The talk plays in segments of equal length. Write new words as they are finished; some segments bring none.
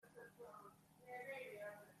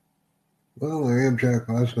Well, I am Jack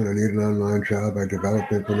Osmond. I need an online job. I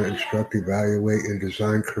develop, implement, instruct, evaluate, and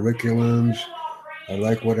design curriculums. I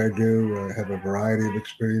like what I do. I have a variety of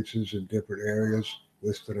experiences in different areas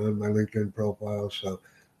listed on my LinkedIn profile. So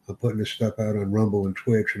I'm putting this stuff out on Rumble and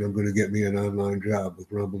Twitch, and I'm going to get me an online job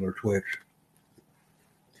with Rumble or Twitch.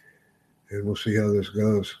 And we'll see how this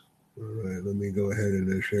goes. All right, let me go ahead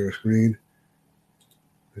and share a screen.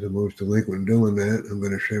 As I'm most delinquent in doing that, I'm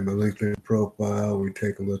going to share my LinkedIn profile. We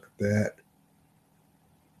take a look at that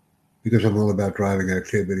because I'm all about driving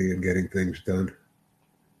activity and getting things done.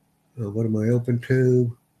 What am I open to?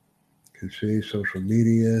 You can see social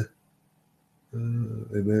media,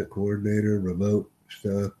 event coordinator, remote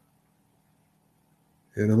stuff.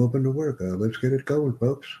 And I'm open to work. Let's get it going,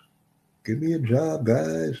 folks. Give me a job,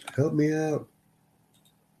 guys. Help me out.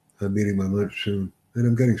 I'm meeting my lunch soon. And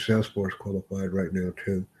I'm getting Salesforce qualified right now,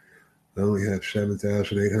 too. I only have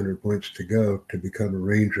 7,800 points to go to become a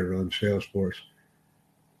ranger on Salesforce.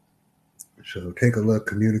 So take a look,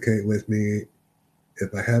 communicate with me.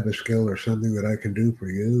 If I have a skill or something that I can do for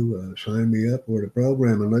you, sign me up for the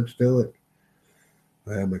program and let's do it.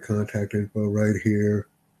 I have my contact info right here.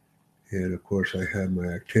 And of course, I have my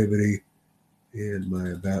activity in my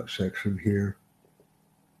about section here.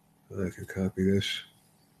 I can copy this.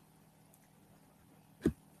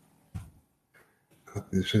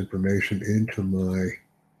 Copy this information into my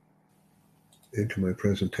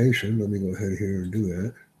presentation. Let me go ahead here and do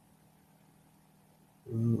that.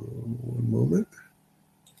 One moment.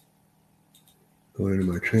 Going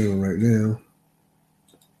into my channel right now.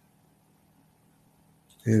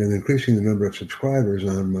 And I'm increasing the number of subscribers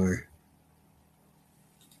on my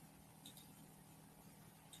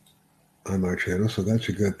channel, so that's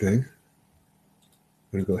a good thing.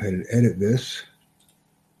 I'm going to go ahead and edit this.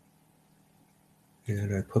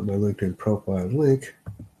 And I put my LinkedIn profile link.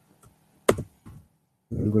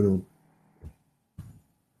 I'm going to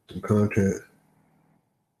some content.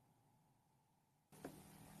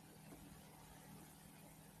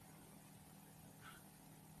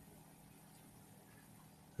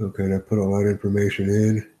 Okay, and I put all that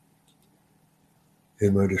information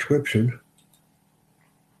in my description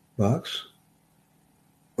box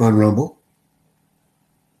on Rumble.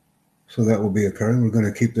 So that will be occurring. We're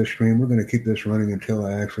going to keep this stream. We're going to keep this running until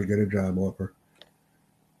I actually get a job offer. I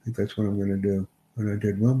think that's what I'm going to do. And I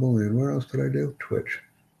did Rumble, and where else did I do? Twitch.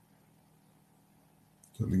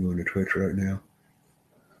 Let me go into Twitch right now.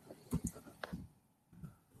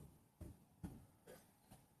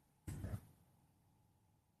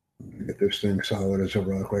 Get this thing solid as a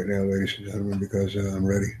rock right now, ladies and gentlemen, because I'm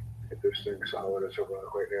ready. Get this thing solid as a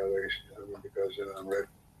rock right now, ladies and gentlemen, because I'm ready.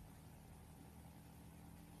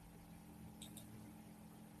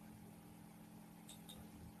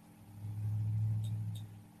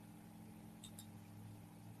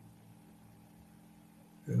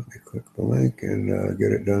 Let me click the link and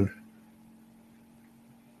get it done.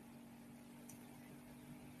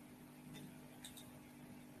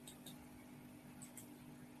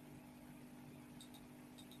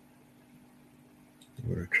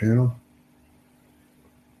 Go to channel.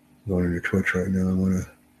 Going into Twitch right now. I want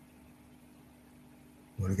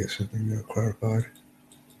to get something clarified.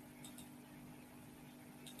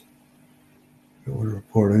 I don't want to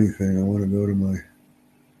report anything. I want to go to my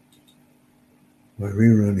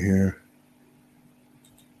rerun here.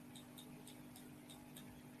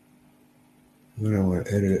 Then I want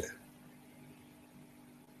to edit it.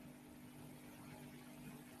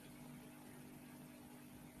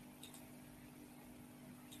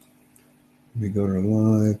 Let me go to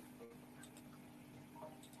live.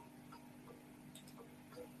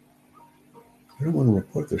 I don't want to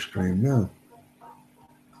report the stream now.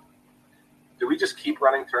 Do we just keep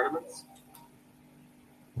running tournaments?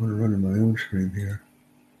 I want to run in my own stream here.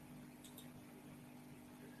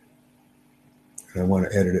 And I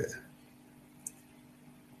want to edit it.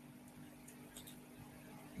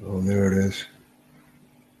 Oh, there it is.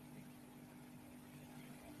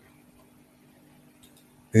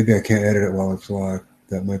 Maybe I can't edit it while it's live.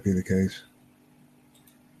 That might be the case.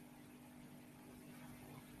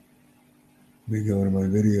 Let me go to my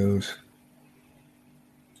videos.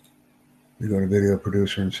 Let me go to Video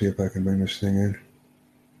Producer and see if I can bring this thing in.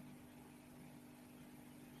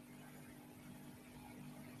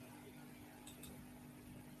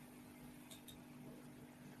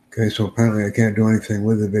 Okay, so apparently I can't do anything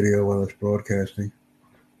with the video while it's broadcasting.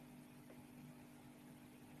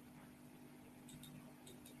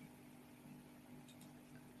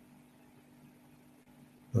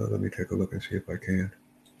 Let me take a look and see if I can.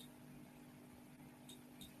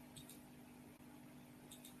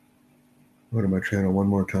 Go to my channel one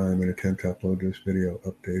more time and attempt to upload this video,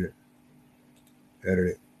 update it. Edit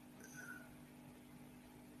it.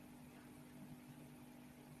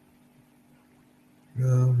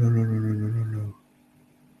 No.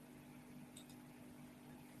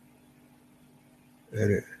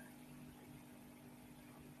 Edit.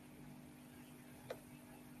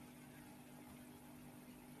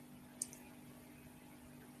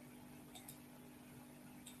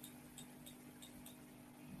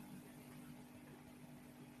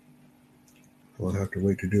 We'll have to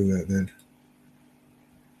wait to do that then.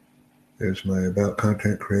 There's my about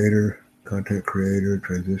content creator,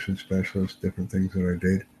 transition specialist, different things that I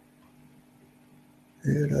did.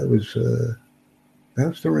 And I was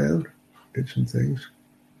bounced around, did some things.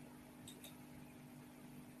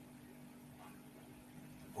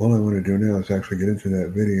 All I want to do now is actually get into that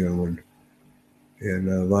video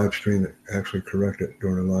and live stream it, actually correct it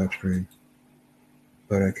during a live stream.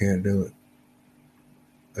 But I can't do it.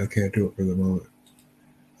 I can't do it for the moment.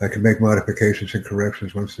 I can make modifications and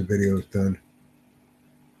corrections once the video is done,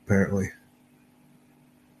 apparently.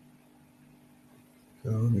 So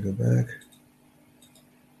let me go back.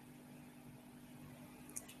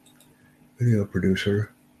 Video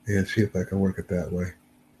producer, and see if I can work it that way.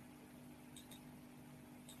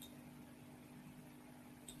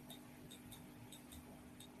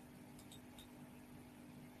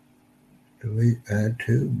 Delete, add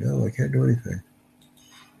to. No, I can't do anything.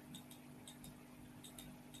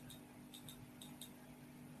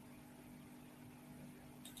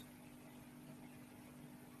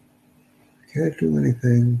 Can't do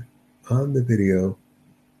anything on the video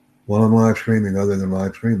while I'm live streaming other than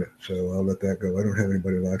live stream it. So I'll let that go. I don't have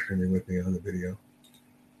anybody live streaming with me on the video.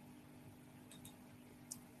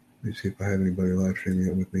 Let me see if I have anybody live streaming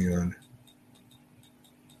it with me on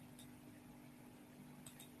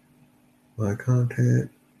my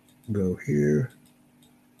content. Go here.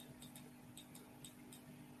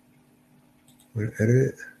 I'm going to edit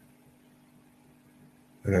it.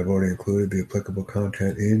 And I've already included the applicable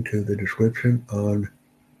content into the description on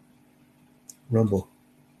Rumble.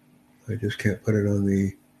 I just can't put it on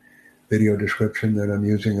the video description that I'm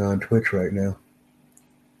using on Twitch right now.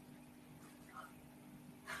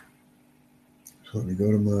 So let me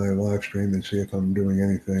go to my live stream and see if I'm doing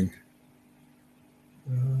anything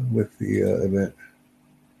with the event.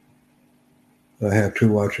 I have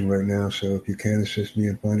 2 watching right now, so if you can assist me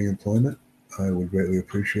in finding employment, I would greatly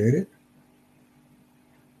appreciate it.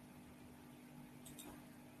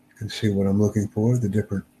 You can see what I'm looking for, the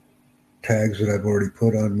different tags that I've already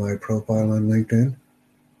put on my profile on LinkedIn.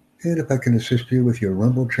 And if I can assist you with your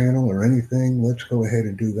Rumble channel or anything, let's go ahead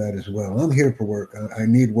and do that as well. I'm here for work. I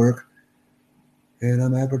need work, and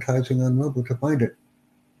I'm advertising on Rumble to find it.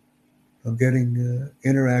 I'm getting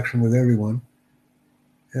interaction with everyone,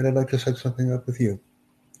 and I'd like to set something up with you.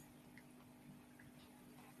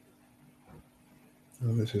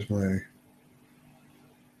 Well, this is my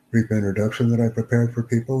brief introduction that I prepared for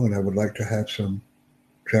people, and I would like to have some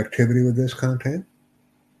activity with this content.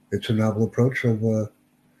 It's a novel approach of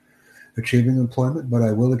achieving employment, but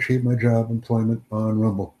I will achieve my job employment on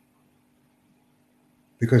Rumble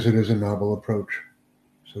because it is a novel approach.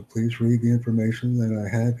 So please read the information that I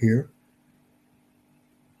have here.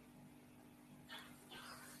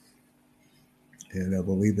 And I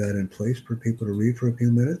will leave that in place for people to read for a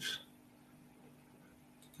few minutes.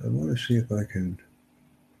 I want to see if I can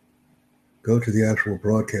go to the actual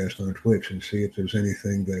broadcast on Twitch and see if there's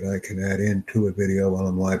anything that I can add into a video while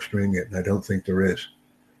I'm live streaming it, and I don't think there is.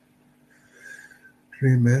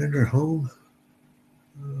 Stream manager, home,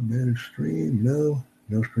 manage stream, no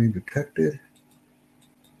stream detected.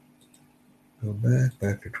 Go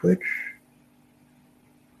back to Twitch.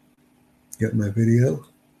 Get my video.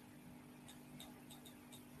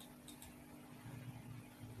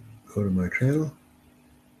 Go to my channel.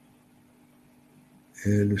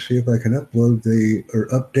 And to see if I can upload or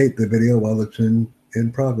update the video while it's in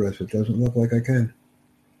progress. It doesn't look like I can.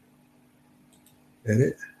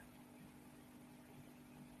 Edit.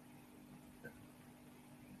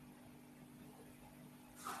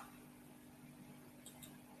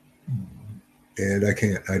 And I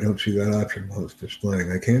can't. I don't see that option while it's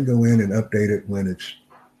displaying. I can go in and update it when it's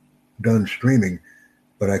done streaming,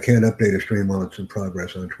 but I can't update a stream while it's in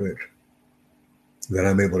progress on Twitch. That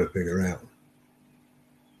I'm able to figure out.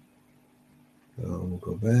 So we'll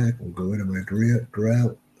go back. We'll go into my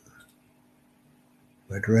draft.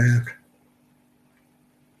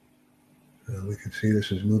 We can see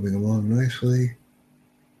this is moving along nicely.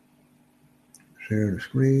 Share the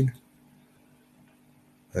screen.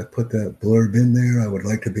 I put that blurb in there. I would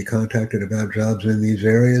like to be contacted about jobs in these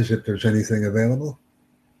areas if there's anything available.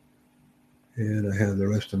 And I have the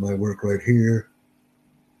rest of my work right here.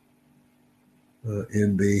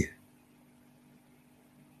 in the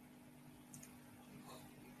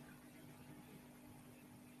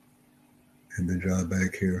job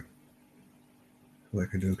bank here. So I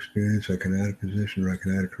can do experience, I can add a position, or I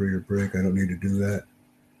can add a career break. I don't need to do that.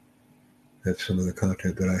 That's some of the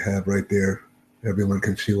content that I have right there. Everyone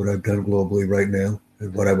can see what I've done globally right now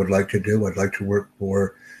and what I would like to do. I'd like to work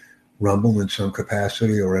for Rumble in some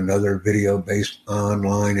capacity or another video-based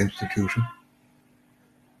online institution.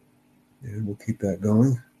 And we'll keep that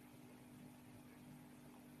going.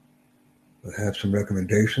 I have some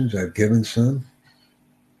recommendations. I've given some.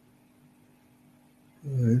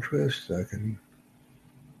 Interest,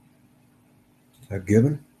 I've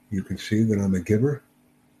given. You can see that I'm a giver.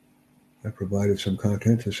 I provided some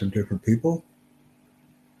content to some different people.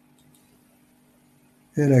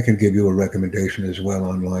 And I can give you a recommendation as well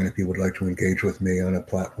online if you would like to engage with me on a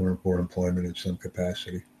platform for employment in some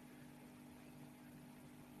capacity.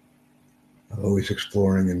 I'm always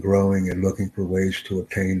exploring and growing and looking for ways to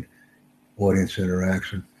obtain audience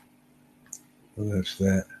interaction. So that's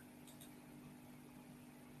that.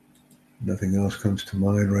 Nothing else comes to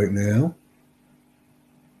mind right now.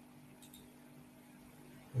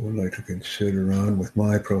 I would like to consider on with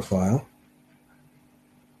my profile.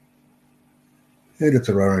 And if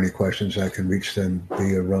there are any questions, I can reach them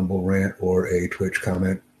via Rumble rant or a Twitch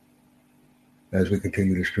comment as we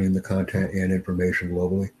continue to stream the content and information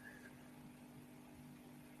globally.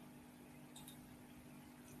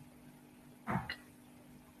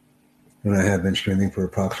 And I have been streaming for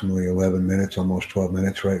approximately 11 minutes, almost 12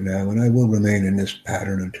 minutes right now, and I will remain in this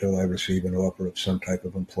pattern until I receive an offer of some type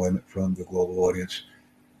of employment from the global audience.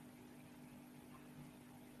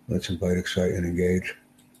 Let's invite, excite, and engage.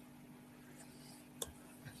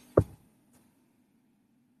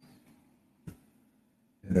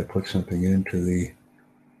 And I put something into the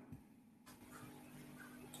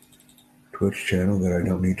Twitch channel that I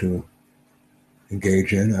don't need to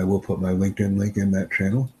engage in. I will put my LinkedIn link in that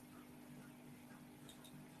channel.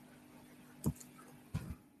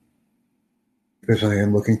 Because I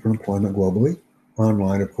am looking for employment globally,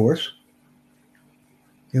 online, of course,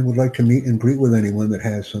 and would like to meet and greet with anyone that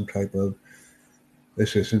has some type of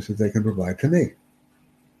assistance that they can provide to me.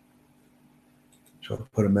 So I'll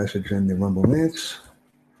put a message in the Rumble links.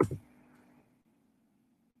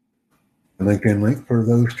 A LinkedIn link for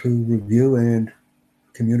those to review and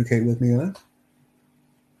communicate with me on.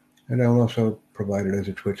 And I'll also provide it as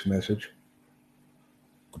a Twitch message.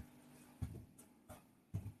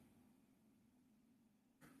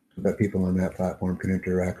 So that people on that platform can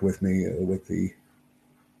interact with me with the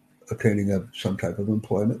obtaining of some type of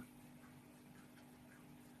employment.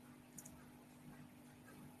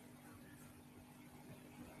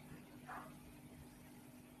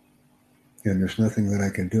 And there's nothing that I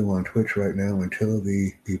can do on Twitch right now until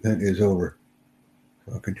the event is over.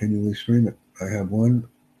 So I'll continually stream it. I have one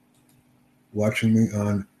watching me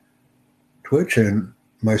on Twitch and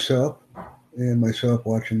myself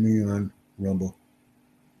watching me on Rumble.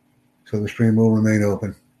 So the stream will remain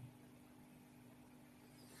open.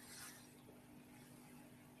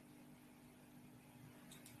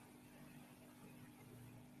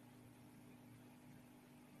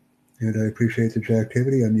 And I appreciate the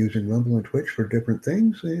activity. I'm using Rumble and Twitch for different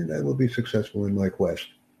things, and I will be successful in my quest.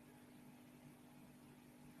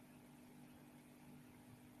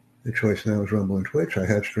 The choice now is Rumble and Twitch. I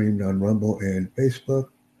have streamed on Rumble and Facebook,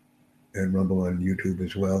 and Rumble on YouTube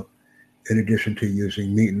as well, in addition to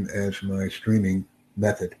using Meetin as my streaming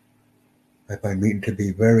method. I find Meetin to be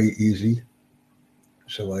very easy,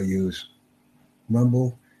 so I use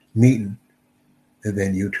Rumble, Meetin, and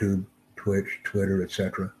then YouTube, Twitch, Twitter,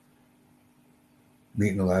 etc.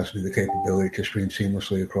 Meetin allows me the capability to stream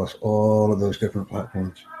seamlessly across all of those different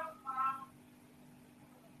platforms.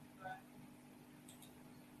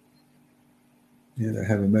 And I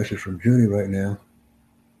have a message from Junie right now.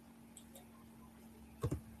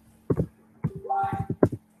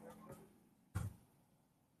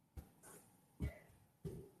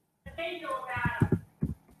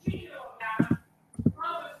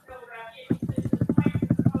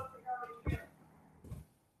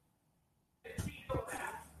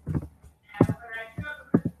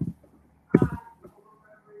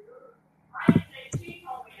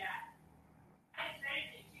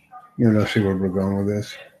 See where we're going with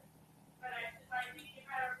this.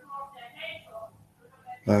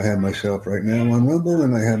 I have myself right now on Rumble,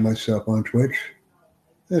 and I have myself on Twitch.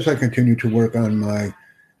 As I continue to work on my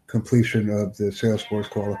completion of the Salesforce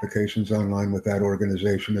qualifications online with that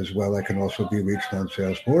organization as well, I can also be reached on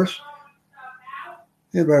Salesforce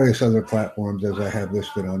and various other platforms as I have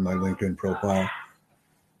listed on my LinkedIn profile.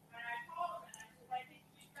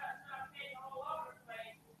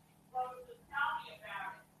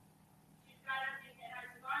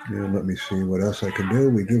 And let me see what else I can do.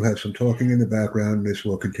 We do have some talking in the background, and this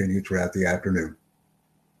will continue throughout the afternoon.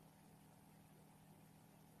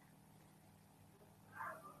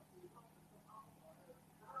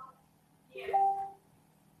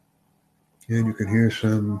 And you can hear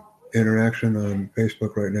some interaction on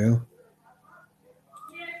Facebook right now.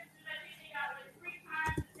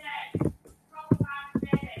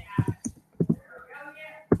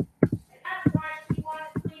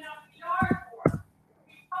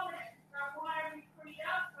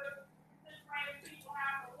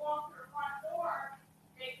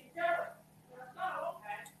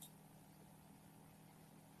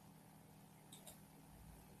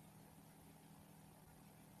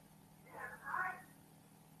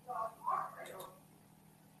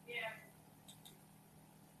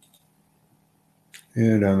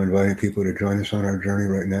 And I'm inviting people to join us on our journey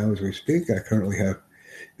right now as we speak. I currently have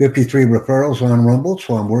 53 referrals on Rumble,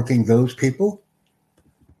 so I'm working those people,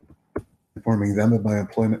 informing them of my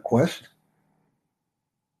employment quest.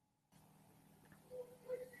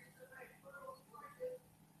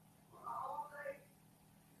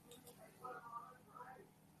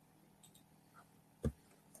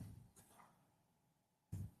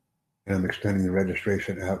 And I'm extending the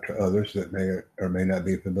registration out to others that may or may not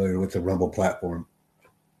be familiar with the Rumble platform.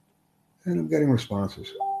 And I'm getting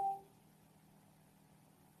responses.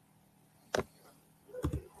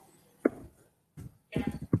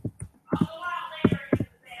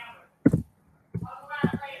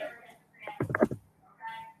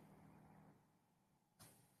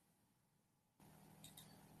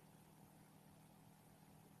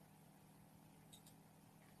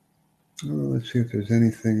 Well, let's see if there's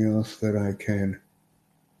anything else that I can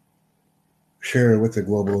share with the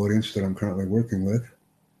global audience that I'm currently working with.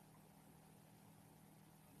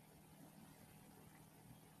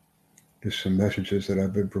 Just some messages that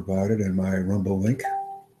I've been provided in my Rumble link,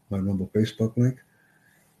 my Rumble Facebook link.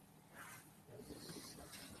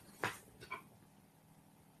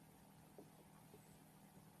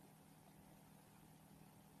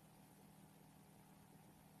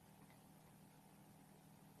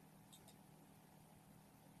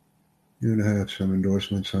 And I have some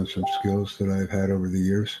endorsements on some skills that I've had over the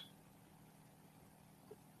years.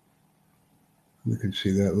 You can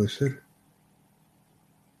see that listed.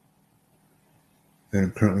 And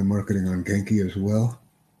I'm currently marketing on Genki as well.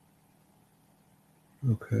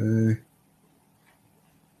 Okay.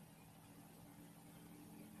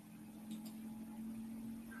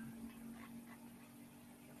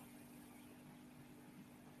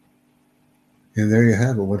 And there you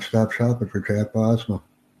have it, one-stop shopping for Jack Bosma,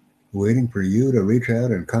 waiting for you to reach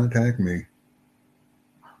out and contact me.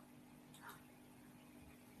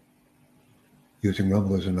 Using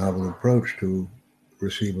Rumble as a novel approach to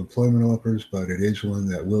receive employment offers, but it is one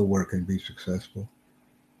that will work and be successful.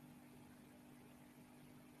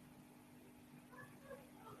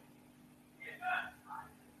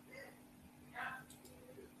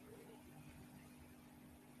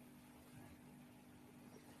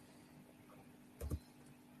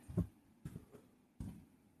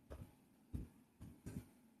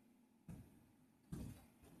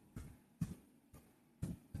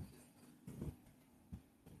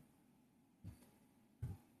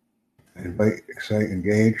 Invite, excite,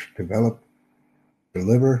 engage, develop,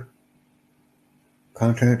 deliver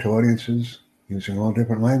content to audiences using all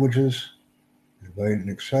different languages. Invite and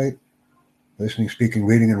excite, listening, speaking,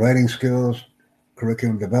 reading, and writing skills,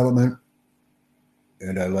 curriculum development,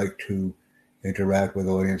 and I like to interact with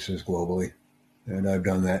audiences globally. And I've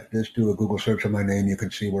done that. Just do a Google search of my name. You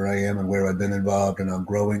can see where I am and where I've been involved, and I'm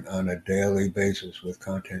growing on a daily basis with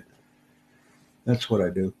content. That's what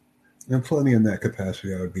I do. Employ me in that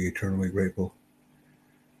capacity. I would be eternally grateful.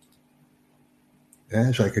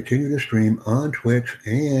 As I continue to stream on Twitch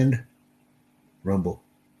and Rumble.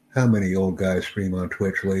 How many old guys stream on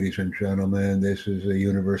Twitch, ladies and gentlemen? This is a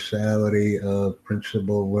universality of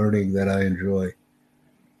principle learning that I enjoy.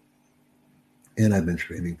 And I've been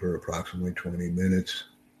streaming for approximately 20 minutes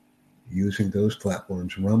using those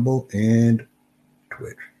platforms, Rumble and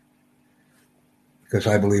Twitch. Because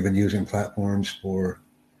I believe in using platforms for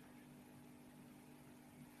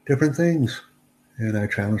different things. And I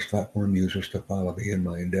challenge platform users to follow me in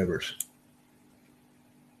my endeavors.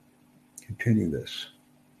 Continue this.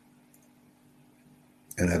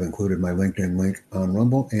 And I've included my LinkedIn link on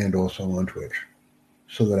Rumble and also on Twitch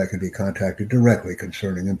so that I can be contacted directly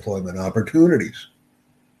concerning employment opportunities.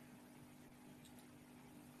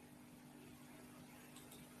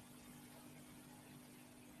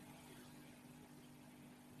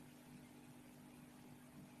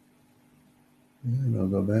 And I'll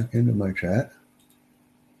go back into my chat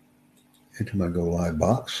into my Go Live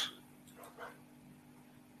box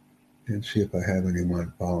and see if I have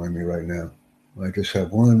anyone following me right now. I just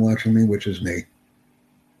have one watching me, which is me.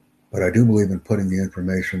 But I do believe in putting the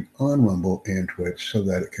information on Rumble and Twitch so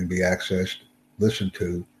that it can be accessed, listened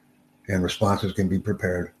to, and responses can be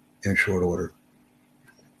prepared in short order.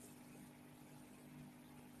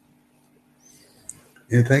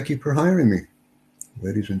 And thank you for hiring me.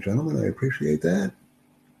 Ladies and gentlemen, I appreciate that.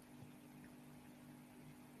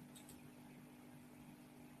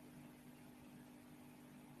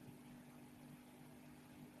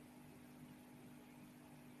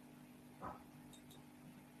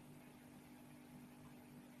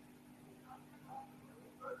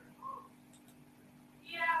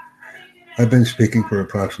 I've been speaking for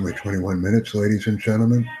approximately 21 minutes, ladies and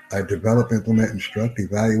gentlemen. I develop, implement, instruct,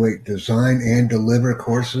 evaluate, design, and deliver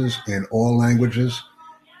courses in all languages,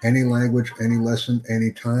 any language, any lesson,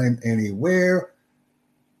 anytime, anywhere.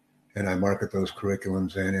 And I market those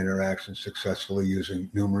curriculums and interactions successfully using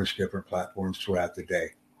numerous different platforms throughout the day.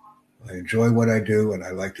 I enjoy what I do, and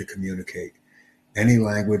I like to communicate. Any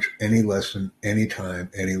language, any lesson, anytime,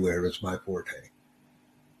 anywhere is my forte.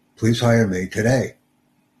 Please hire me today.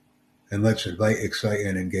 And let's invite, excite,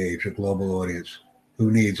 and engage a global audience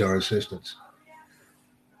who needs our assistance.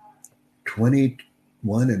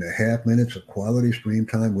 21 and a half minutes of quality stream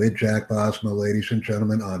time with Jack Bosma, ladies and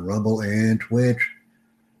gentlemen, on Rumble and Twitch.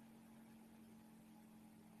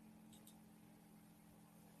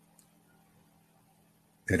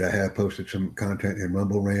 And I have posted some content in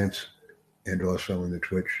Rumble Rants and also in the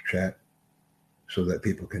Twitch chat so that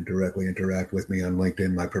people can directly interact with me on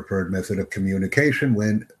LinkedIn, my preferred method of communication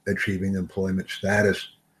when achieving employment status.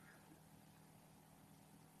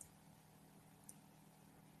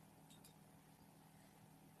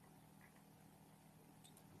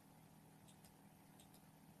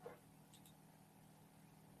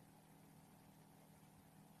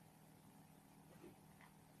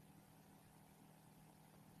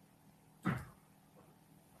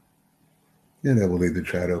 And I will leave the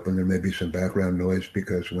chat open. There may be some background noise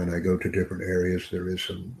because when I go to different areas, there is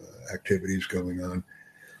some activities going on.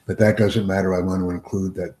 But that doesn't matter. I want to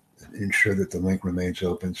include that, ensure that the link remains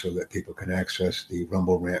open so that people can access the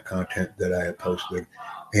Rumble Rant content that I have posted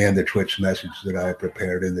and the Twitch message that I have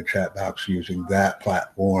prepared in the chat box using that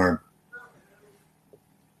platform.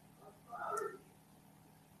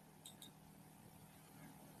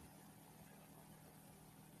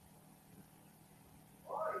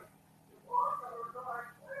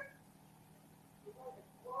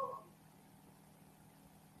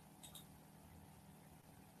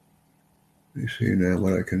 Let me see now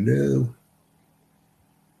what I can do.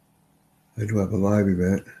 I do have a live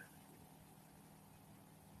event.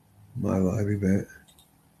 My live event.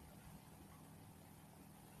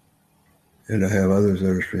 And I have others that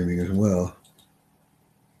are streaming as well.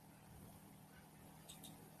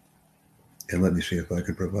 And let me see if I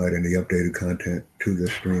can provide any updated content to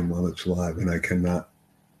this stream while it's live, and I cannot.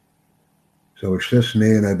 So it's just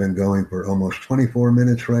me, and I've been going for almost 24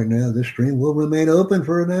 minutes right now. This stream will remain open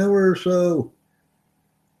for an hour or so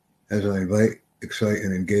as I invite, excite,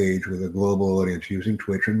 and engage with a global audience using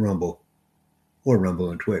Twitch and Rumble, or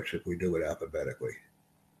Rumble and Twitch if we do it alphabetically.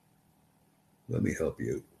 Let me help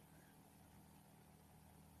you.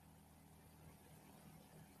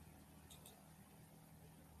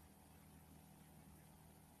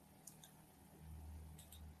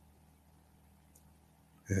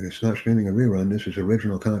 And it's not streaming a rerun. This is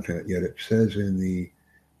original content, yet it says in the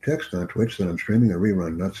text on Twitch that I'm streaming a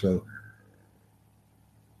rerun. Not so.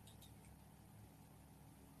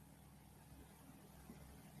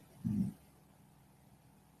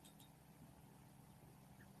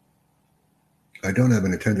 I don't have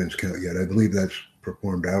an attendance count yet. I believe that's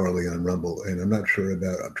performed hourly on Rumble, and I'm not sure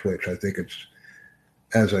about on Twitch. I think it's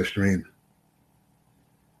as I stream.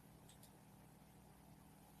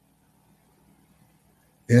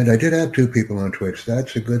 And I did have 2 people on Twitch.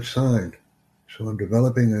 That's a good sign. So I'm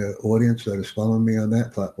developing an audience that is following me on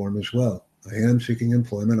that platform as well. I am seeking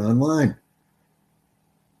employment online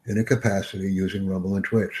in a capacity using Rumble and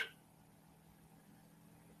Twitch.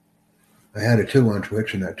 I had a 2 on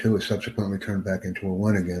Twitch, and that 2 is subsequently turned back into a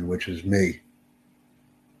 1 again, which is me.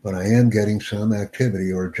 But I am getting some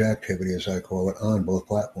activity, or jacktivity as I call it, on both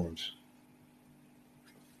platforms.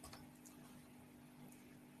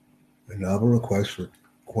 A novel request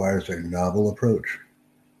requires a novel approach.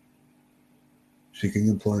 Seeking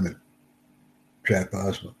employment. Jack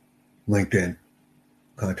Bosma. LinkedIn.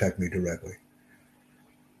 Contact me directly.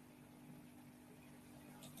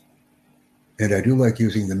 And I do like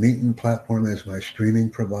using the Meetin platform as my streaming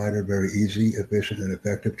provider. Very easy, efficient, and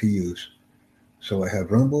effective to use. So I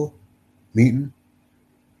have Rumble, Meeting,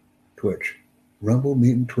 Twitch. Rumble,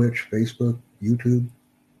 Meeting, Twitch, Facebook, YouTube.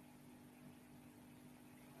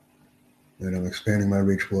 And I'm expanding my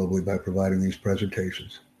reach globally by providing these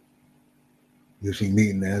presentations, using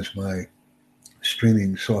Meeting as my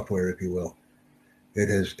streaming software, if you will. It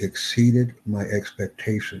has exceeded my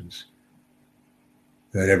expectations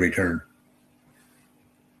at every turn.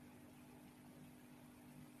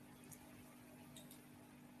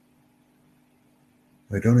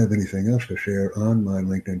 I don't have anything else to share on my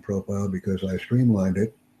LinkedIn profile because I streamlined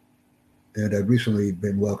it, and I've recently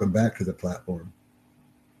been welcomed back to the platform.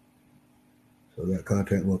 So that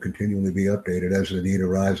content will continually be updated as the need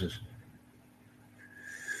arises.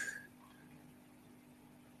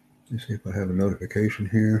 Let's see if I have a notification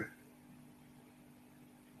here.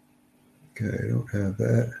 Okay, I don't have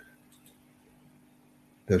that.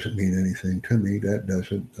 Doesn't mean anything to me. That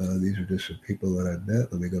doesn't. These are just some people that I've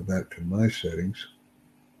met. Let me go back to my settings.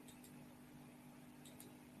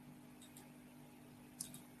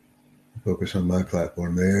 Focus on my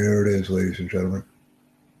platform. There it is, ladies and gentlemen.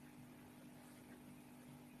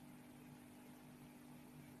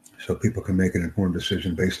 So people can make an informed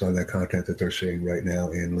decision based on that content that they're seeing right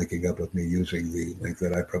now and linking up with me using the link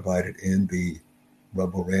that I provided in the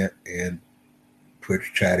Rumble Rant and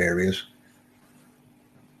Twitch chat areas.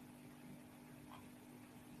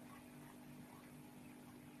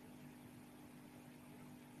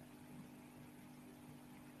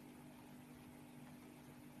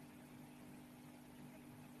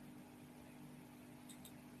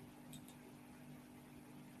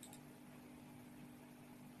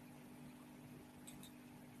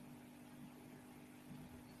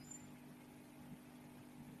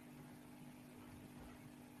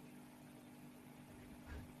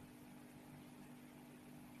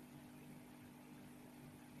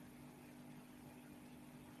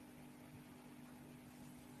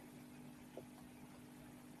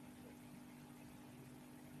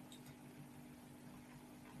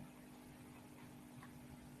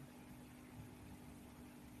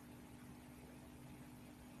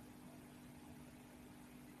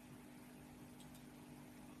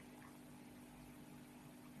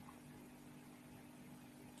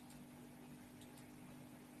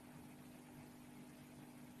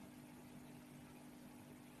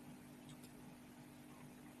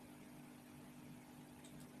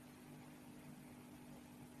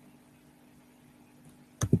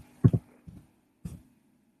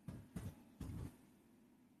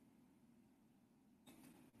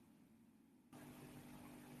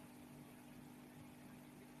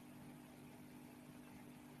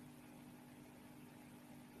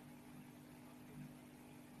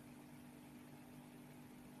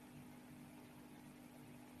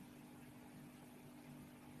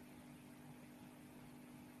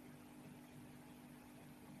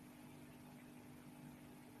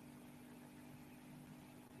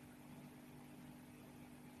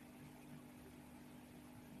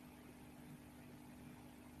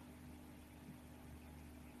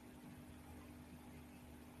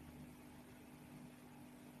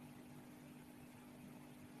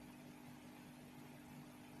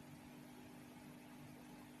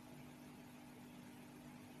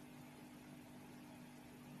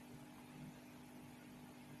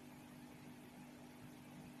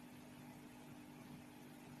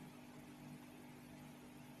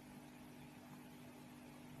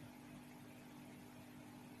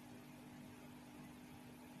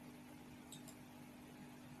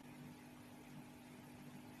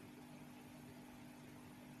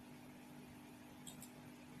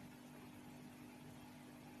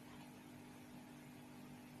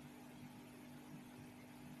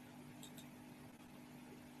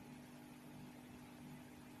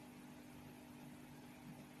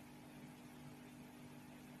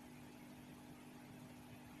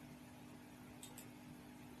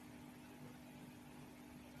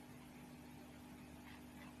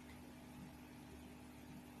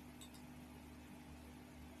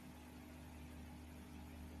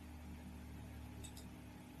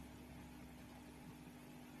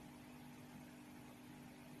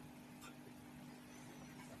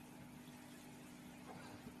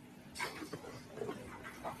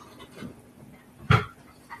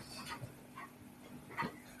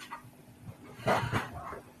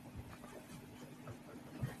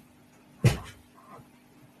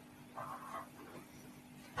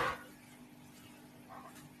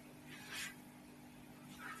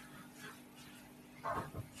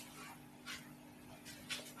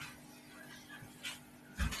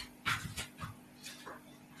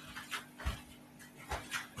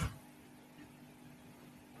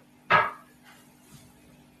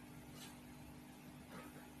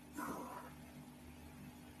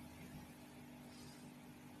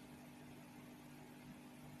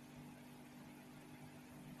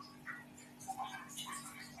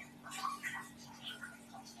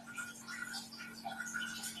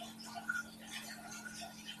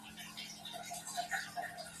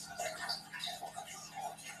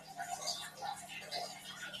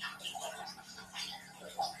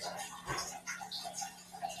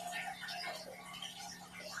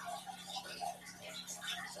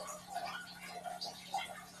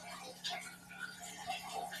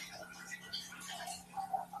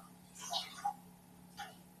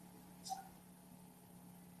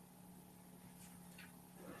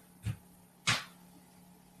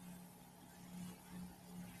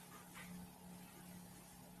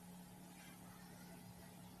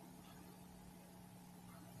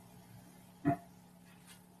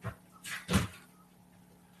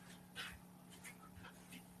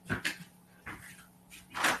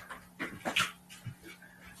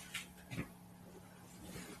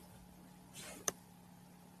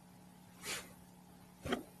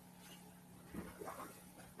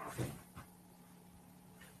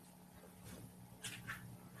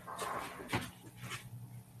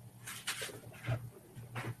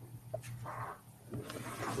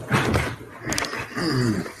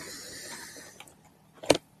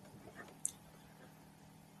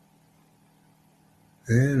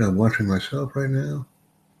 And I'm watching myself right now.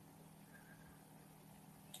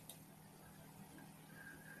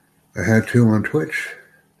 I had to on Twitch.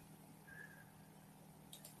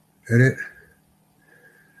 Edit.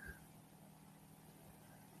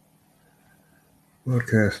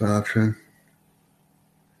 Broadcast option.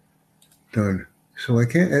 Done. So I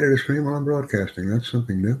can't edit a stream while I'm broadcasting. That's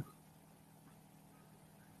something new.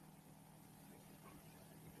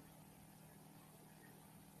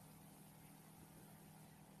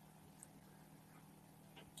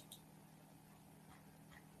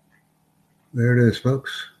 There it is,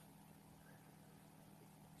 folks.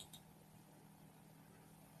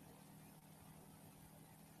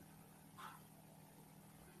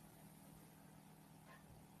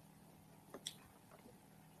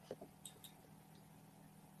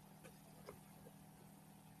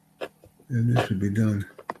 And this should be done.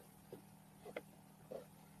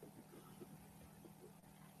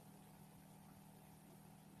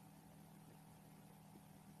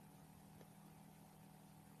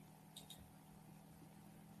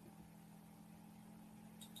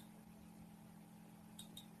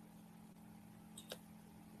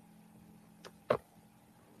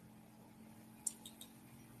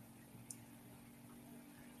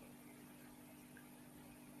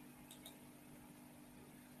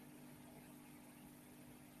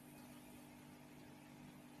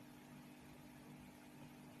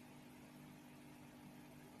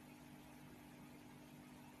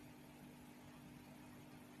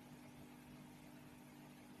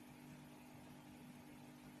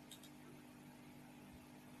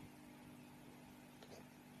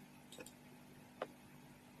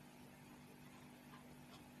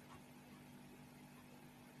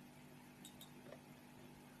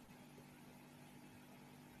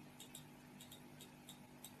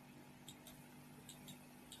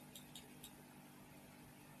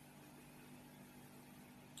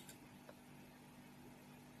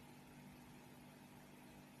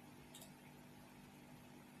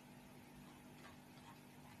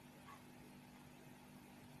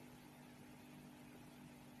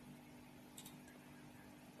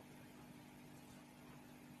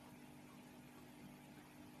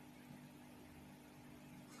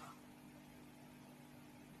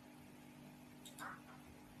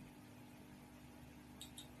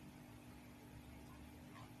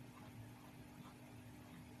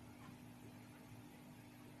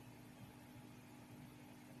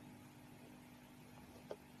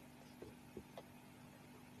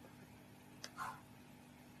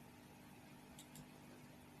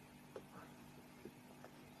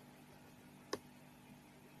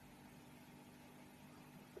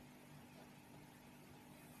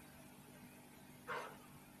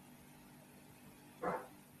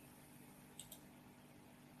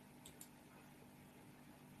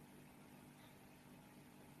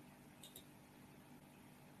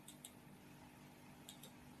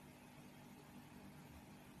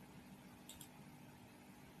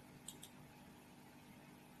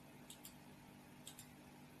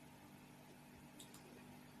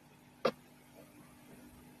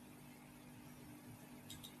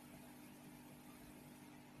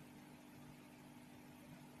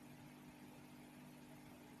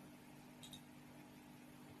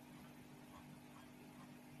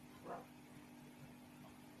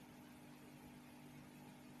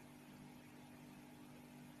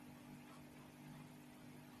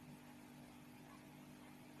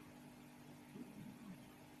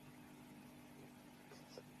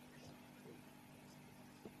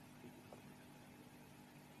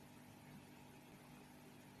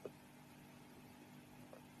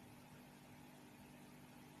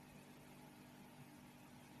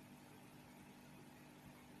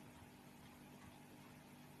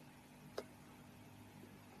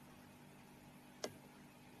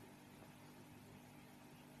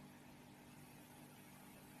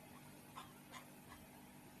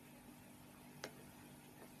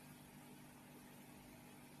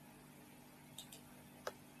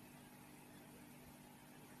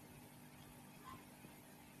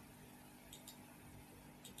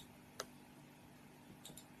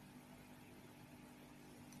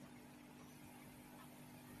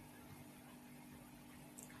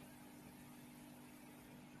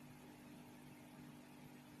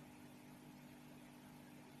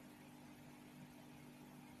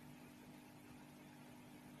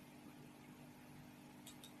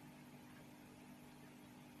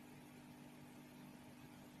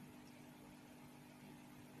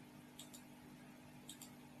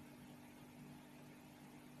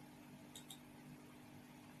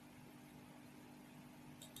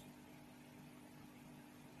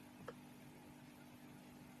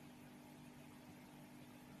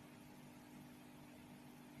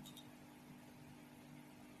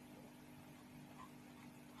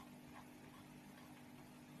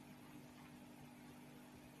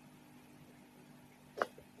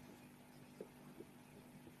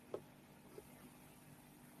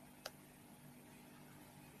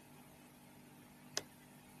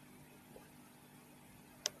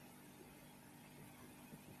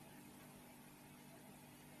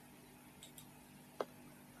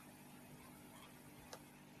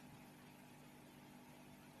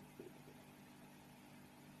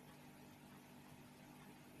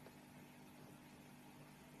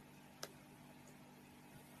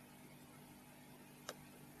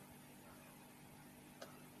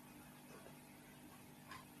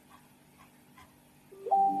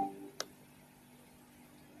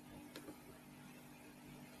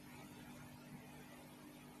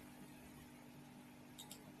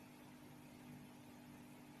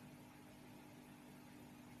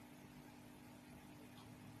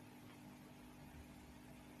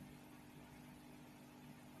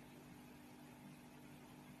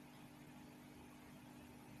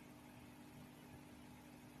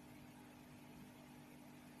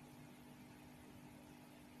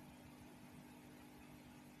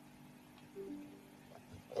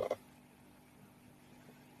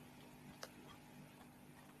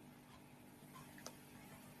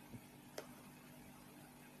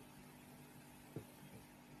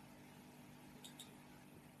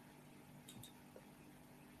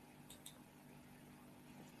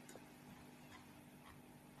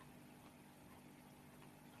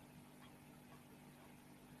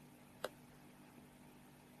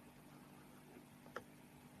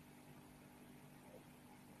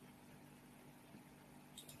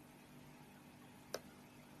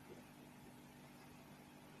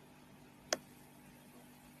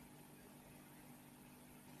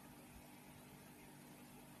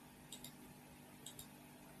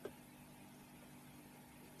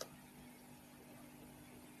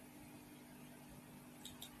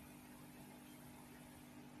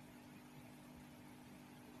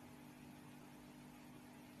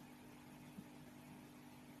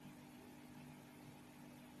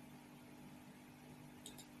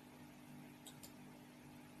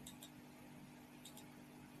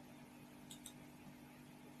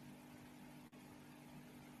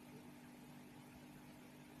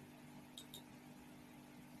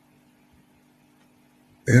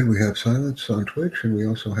 And we have silence on Twitch, and we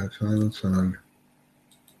also have silence on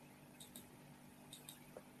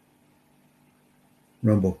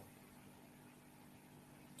Rumble.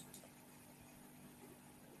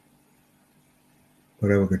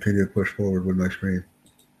 But I will continue to push forward with my stream.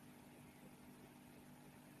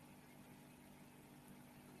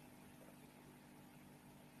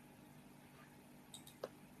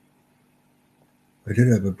 I did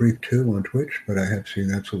have a brief 2 on Twitch, but I have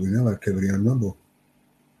seen absolutely no activity on Rumble.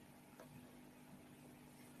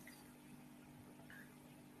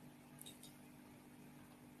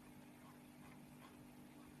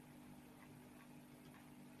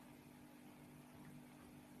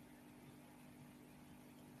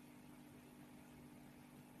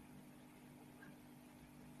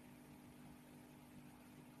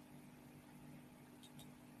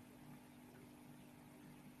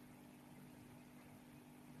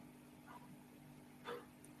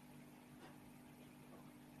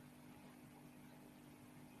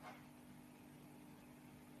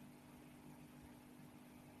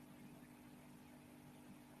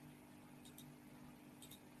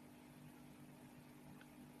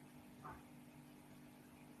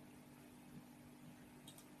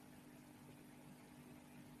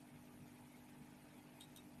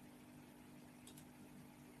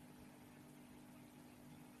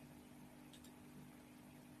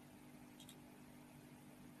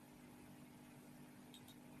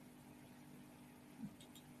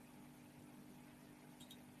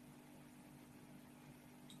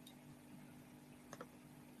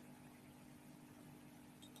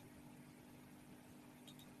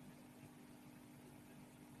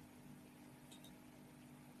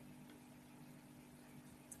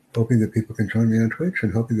 Hoping that people can join me on Twitch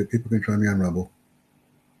and hoping that people can join me on Rumble.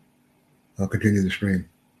 I'll continue the stream.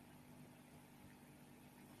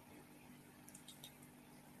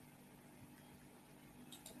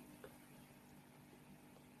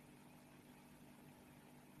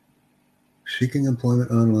 Seeking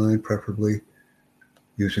employment online, preferably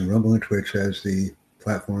using Rumble and Twitch as the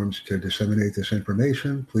platforms to disseminate this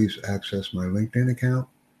information. Please access my LinkedIn account,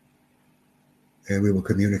 and we will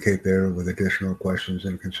communicate there with additional questions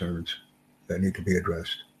and concerns that need to be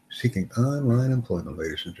addressed. Seeking online employment,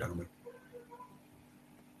 ladies and gentlemen.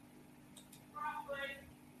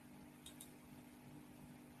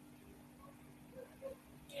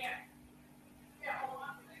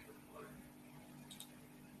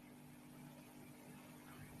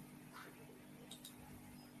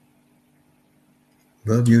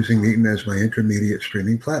 Love using Meetin as my intermediate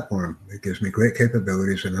streaming platform. It gives me great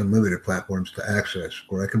capabilities and unlimited platforms to access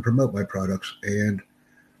where I can promote my products and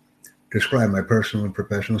describe my personal and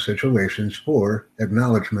professional situations for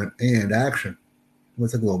acknowledgement and action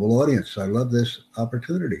with a global audience. I love this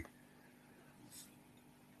opportunity.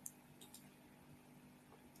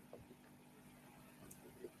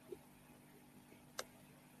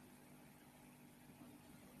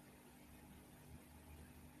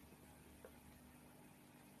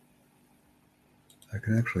 I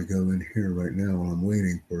can actually go in here right now while I'm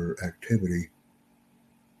waiting for activity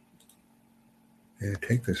and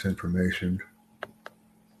take this information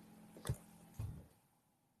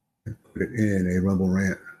and put it in a Rumble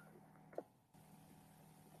rant.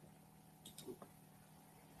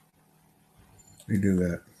 Let me do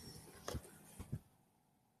that.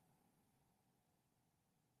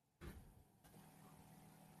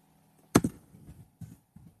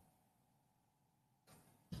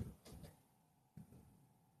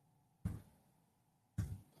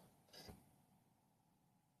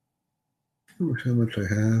 Let's see how much I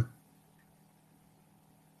have.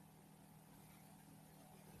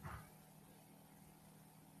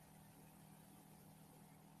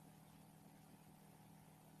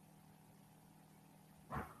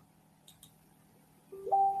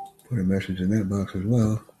 Put a message in that box as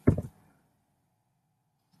well.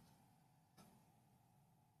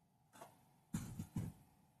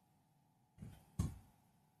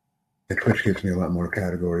 And Twitch gives me a lot more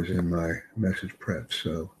categories in my message prep,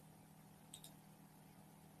 so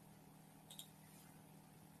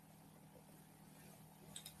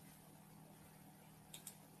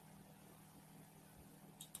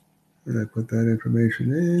and I put that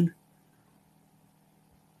information in.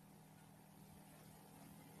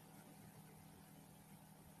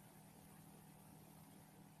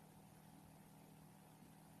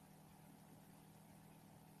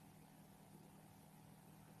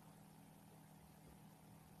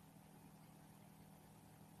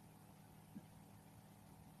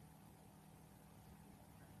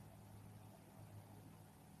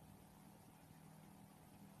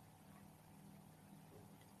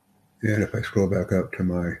 And if I scroll back up to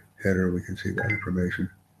my header, we can see that information.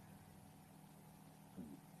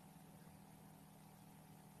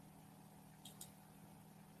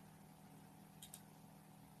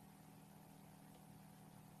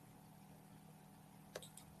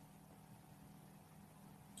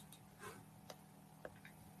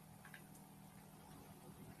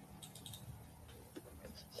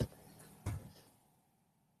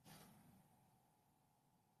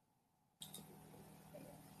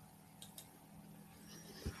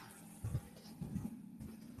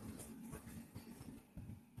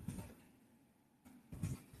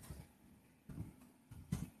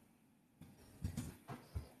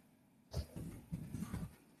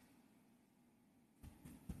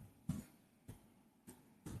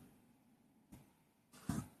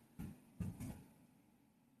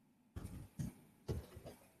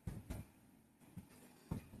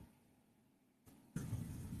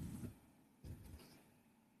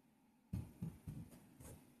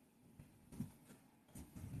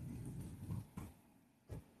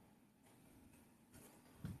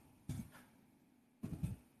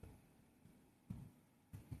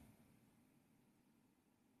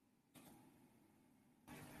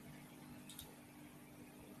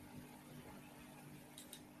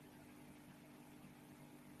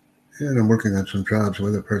 And I'm working on some jobs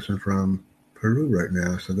with a person from Peru right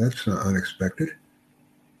now, so that's unexpected.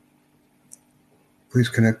 Please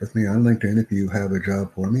connect with me on LinkedIn if you have a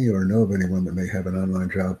job for me or know of anyone that may have an online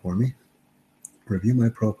job for me. Review my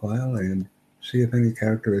profile and see if any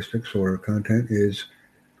characteristics or content is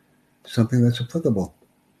something that's applicable.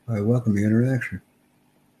 I welcome the interaction.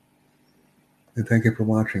 And thank you for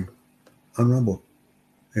watching on Rumble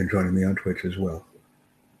and joining me on Twitch as well.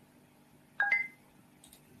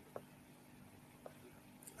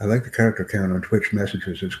 I like the character count on Twitch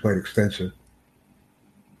messages. It's quite extensive.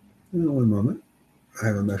 One moment. I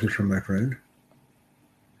have a message from my friend.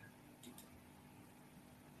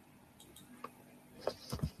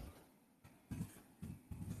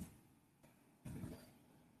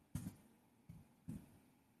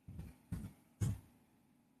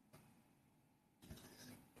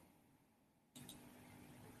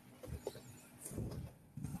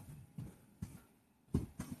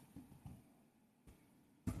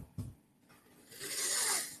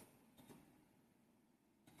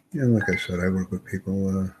 Yeah, like I said, I work with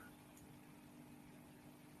people.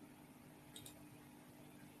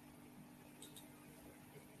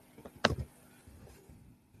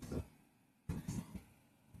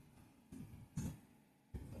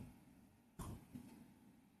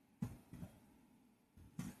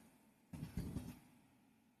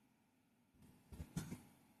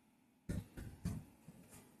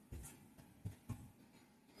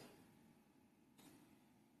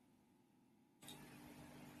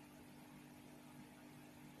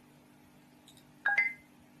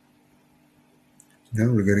 Now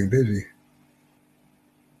we're getting busy.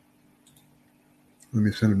 Let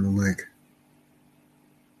me send them the link.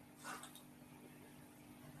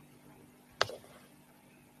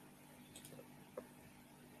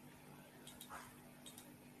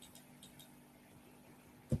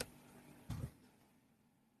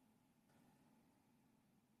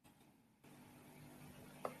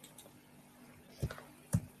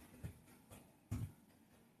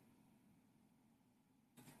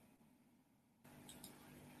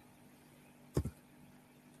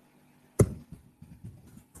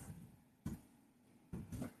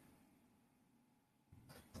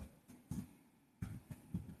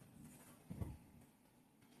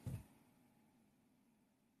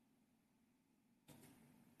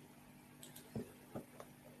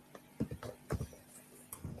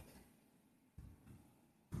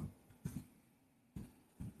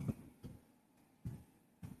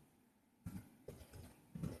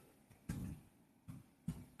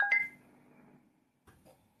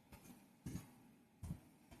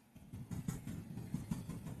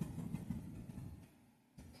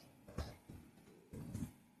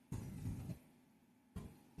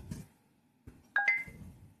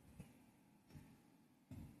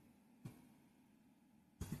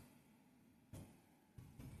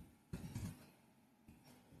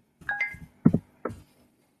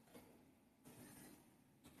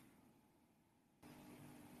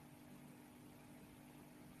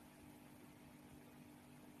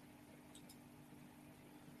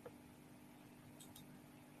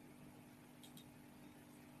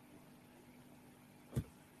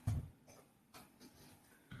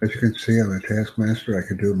 As you can see, I'm a taskmaster. I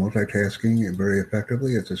can do multitasking very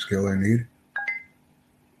effectively. It's a skill I need.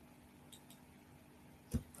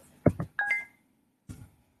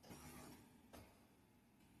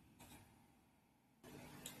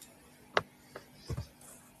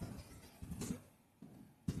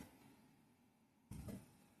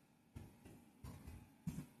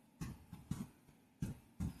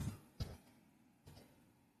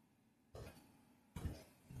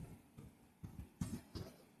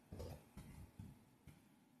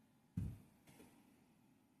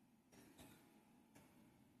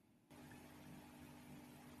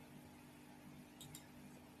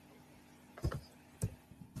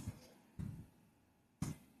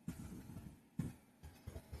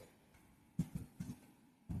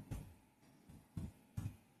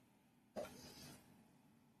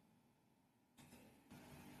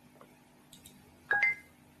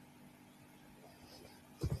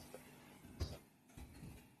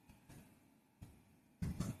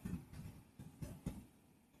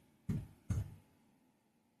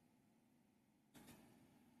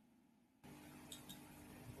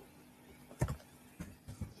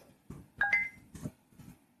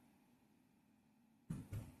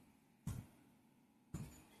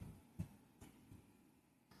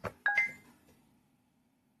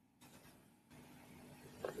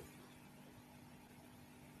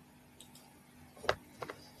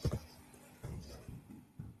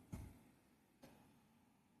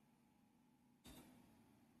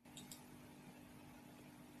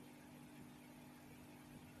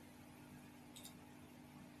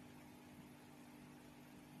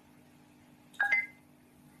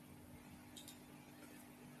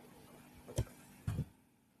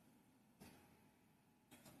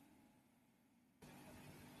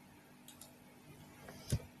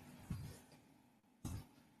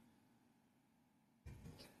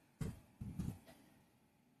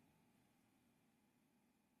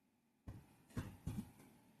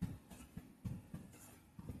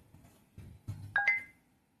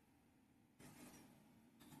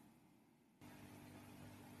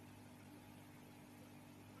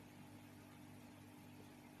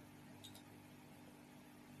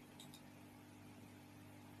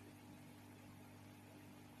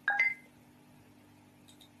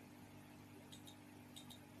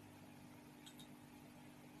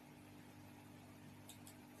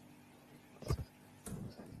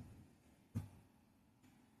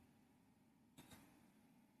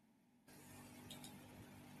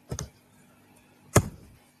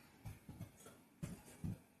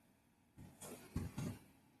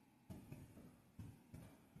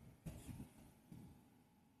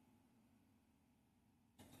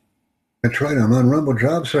 That's right. I'm on Rumble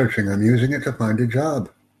job searching. I'm using it to find a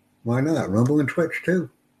job. Why not? Rumble and Twitch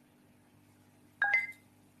too.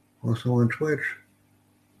 Also on Twitch.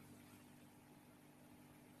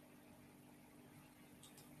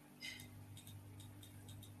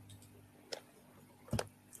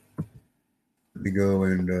 Let me go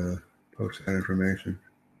and post that information.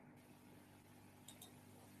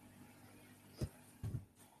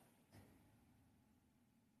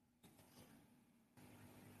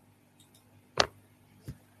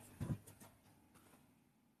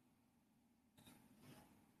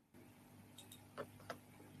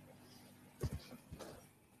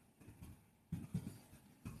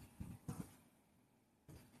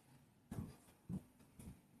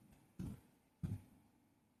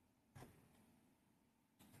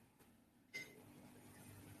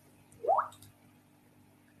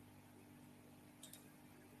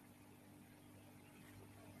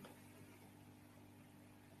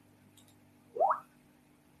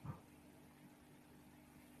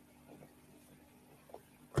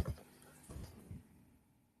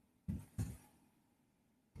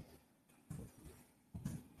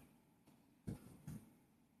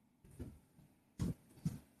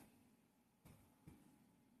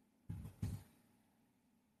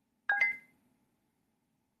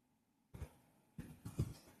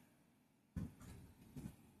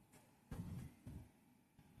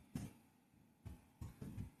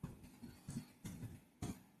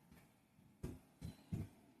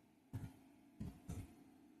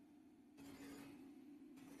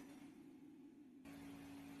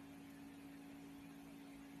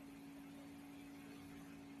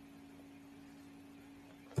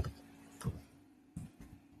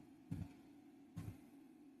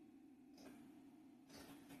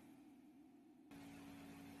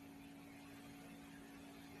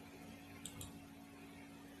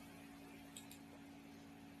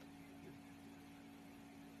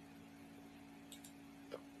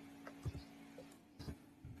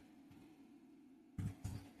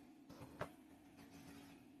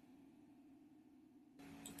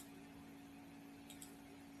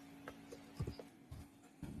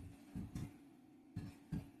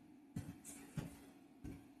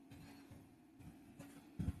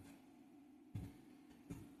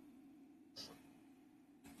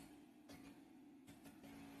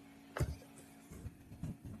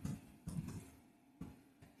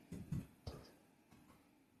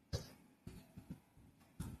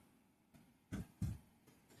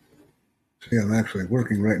 See, I'm actually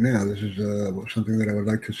working right now. This is something that I would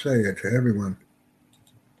like to say to everyone.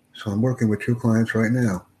 So I'm working with 2 clients right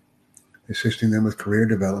now, assisting them with career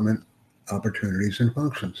development, opportunities, and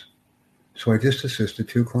functions. So I just assisted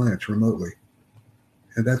 2 clients remotely.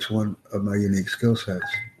 And that's one of my unique skill sets.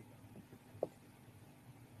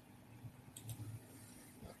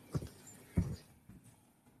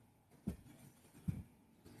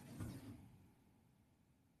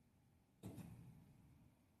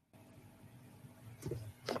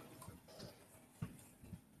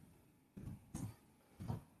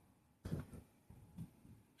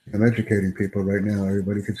 I'm educating people right now.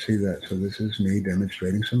 Everybody can see that. So this is me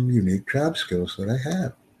demonstrating some unique job skills that I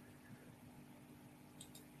have.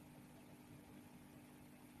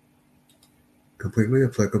 Completely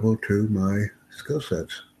applicable to my skill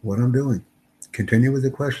sets, what I'm doing. Continue with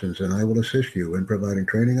the questions and I will assist you in providing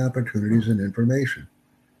training opportunities and information.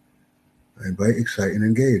 I invite, excite, and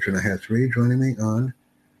engage. And I have 3 joining me on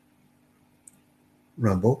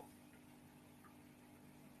Rumble.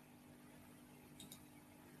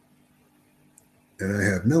 And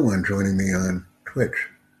I have no one joining me on Twitch,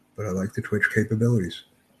 but I like the Twitch capabilities.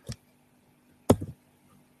 So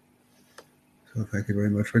thank you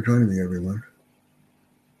very much for joining me, everyone.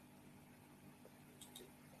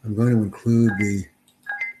 I'm going to include the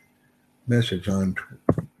message on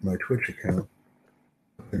my Twitch account,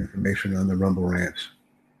 information on the Rumble Rants.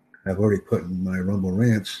 I've already put my Rumble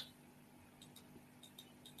Rants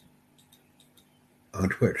on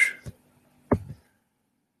Twitch.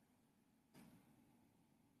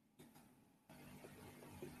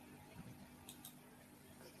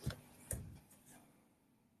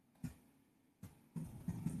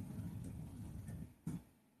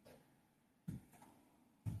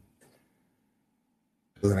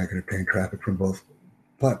 So that I can obtain traffic from both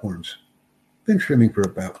platforms. Been streaming for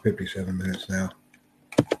about 57 minutes now.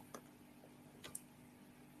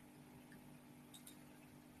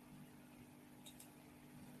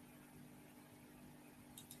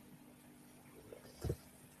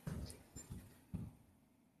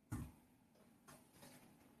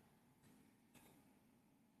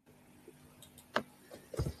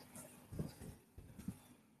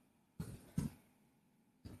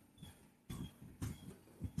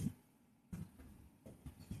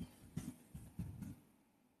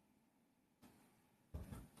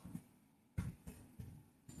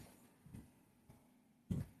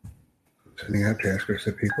 Sending out taskers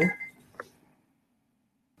to people,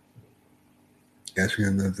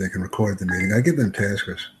 asking them if they can record the meeting. I give them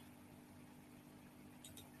taskers.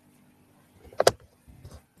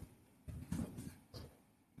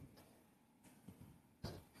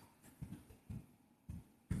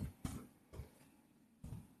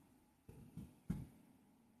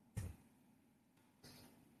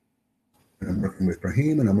 And I'm working with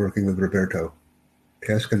Brahim and I'm working with Roberto.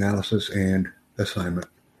 Task analysis and assignment.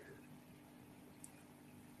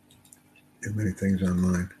 Do many things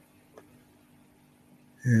online.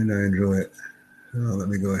 And I enjoy it. So let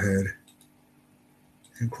me go ahead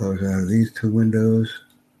and close out of these two windows.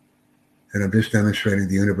 And I'm just demonstrating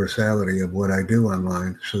the universality of what I do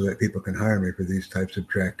online so that people can hire me for these types of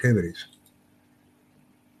activities.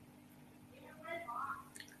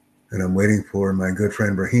 And I'm waiting for my good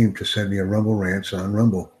friend Brahim to send me a Rumble Rants on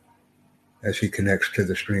Rumble as he connects to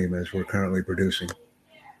the stream as we're currently producing.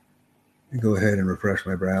 Go ahead and refresh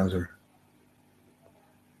my browser.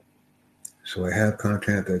 So I have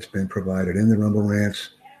content that's been provided in the Rumble Rants,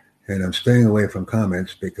 and I'm staying away from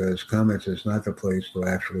comments because comments is not the place to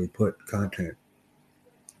actually put content.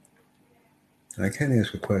 I can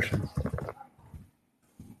ask a question.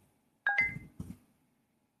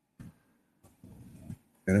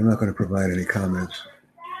 And I'm not going to provide any comments.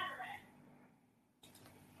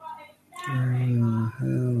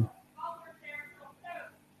 Well,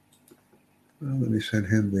 let me send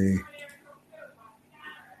him the...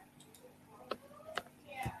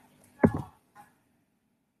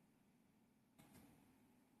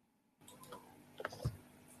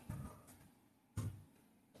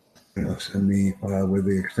 Send me file with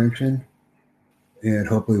the extension, and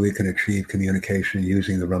hopefully we can achieve communication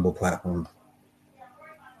using the Rumble platform.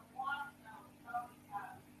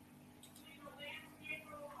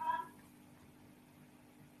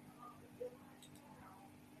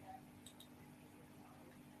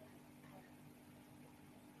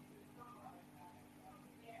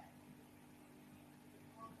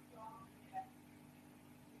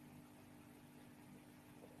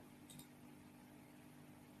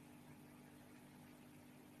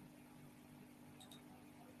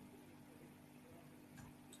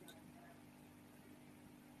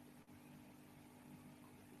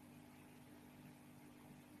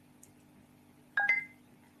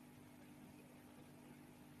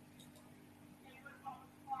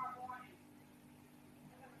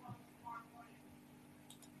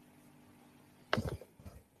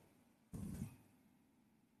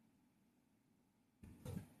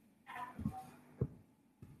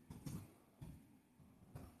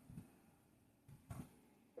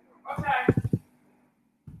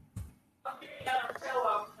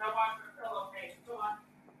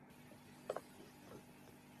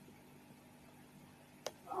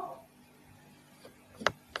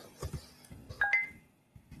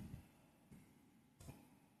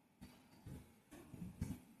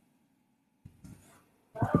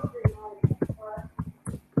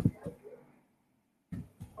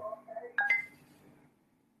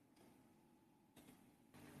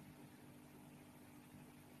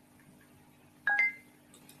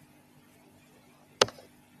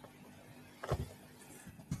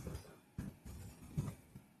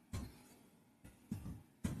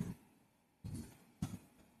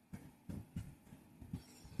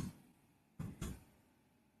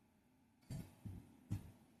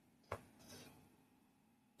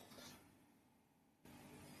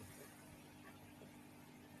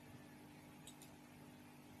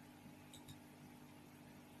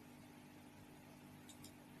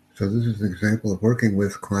 So this is an example of working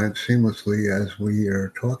with clients seamlessly as we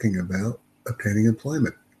are talking about obtaining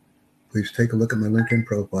employment. Please take a look at my LinkedIn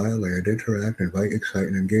profile and interact, invite, excite,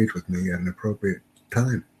 and engage with me at an appropriate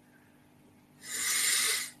time.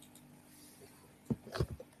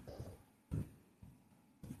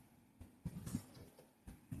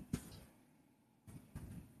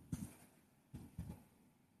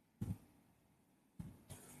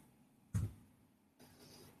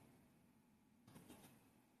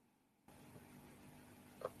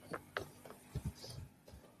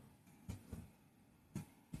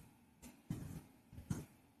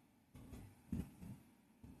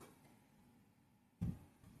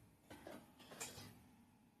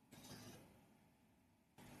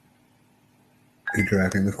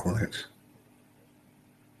 Interacting with clients.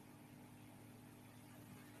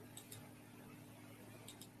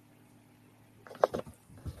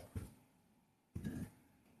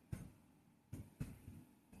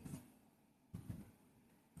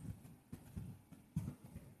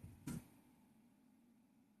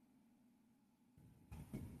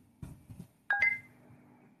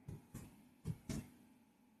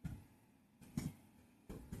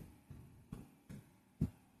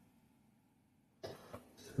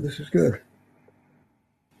 This is good.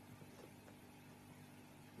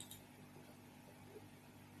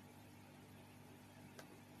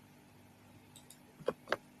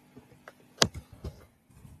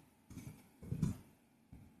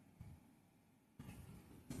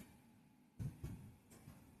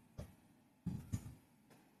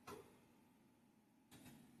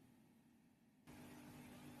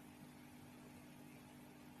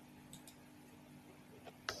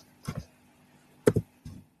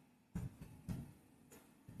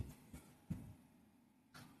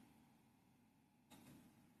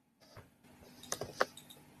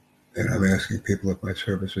 And I'm asking people if my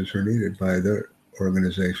services are needed by their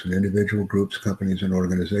organization, individual groups, companies, and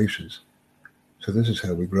organizations. So this is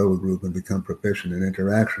how we grow a group and become proficient in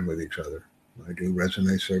interaction with each other. I do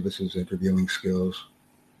resume services, interviewing skills,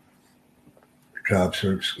 job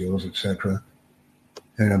search skills, etc.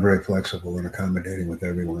 And I'm very flexible and accommodating with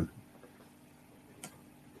everyone.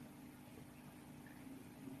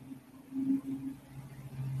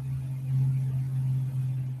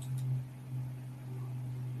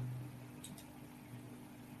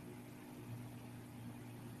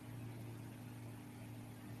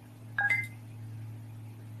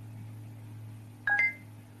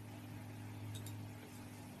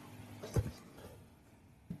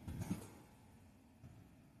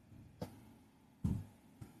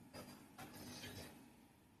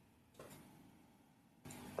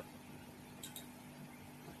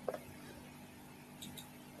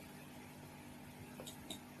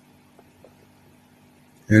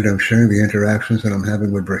 And I'm sharing the interactions that I'm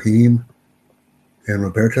having with Brahim and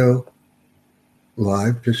Roberto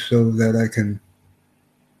live just so that I can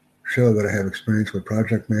show that I have experience with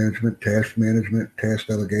project management, task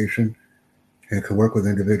delegation, and can work with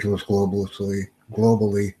individuals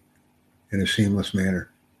globally in a seamless manner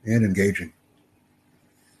and engaging.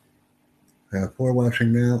 For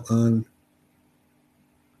watching now on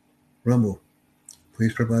Rumble,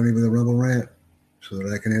 please provide me with a Rumble rant so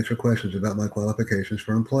that I can answer questions about my qualifications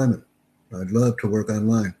for employment. I'd love to work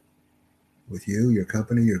online with you, your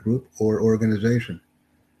company, your group, or organization.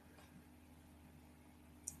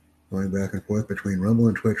 Going back and forth between Rumble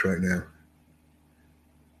and Twitch right now.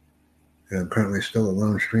 And I'm currently still a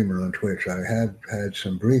lone streamer on Twitch. I have had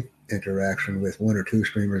some brief interaction with one or two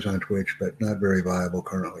streamers on Twitch, but not very viable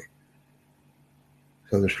currently.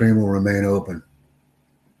 So the stream will remain open.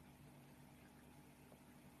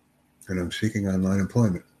 And I'm seeking online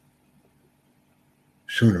employment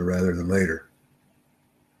sooner rather than later.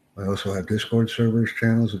 I also have Discord servers,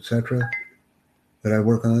 channels, etc. that I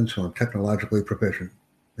work on, so I'm technologically proficient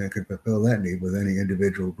and can fulfill that need with any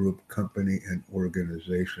individual, group, company, and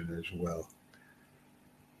organization as well.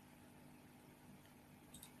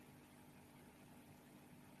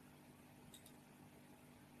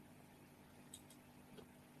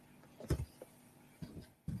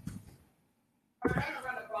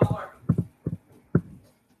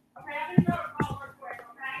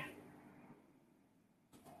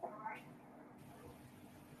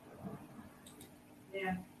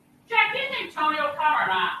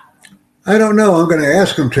 I don't know. I'm going to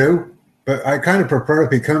ask him to, but I kind of prefer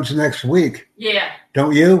if he comes next week. Yeah.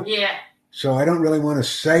 Don't you? Yeah. So I don't really want to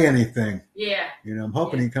say anything. Yeah. You know, I'm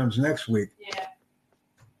hoping he comes next week. Yeah.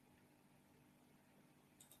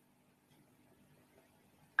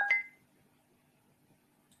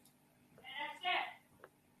 And that's it.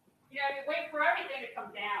 You know, you wait for everything to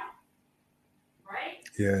come down, right?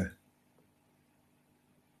 Yeah.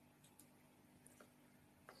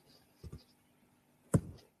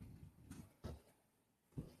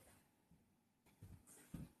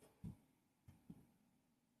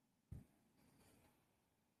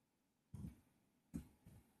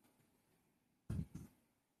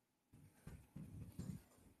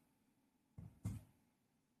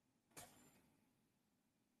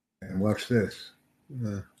 And watch this.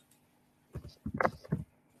 I'm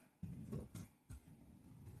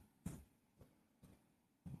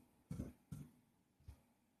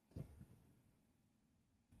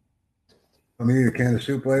going to eat a can of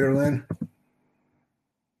soup later, Lynn.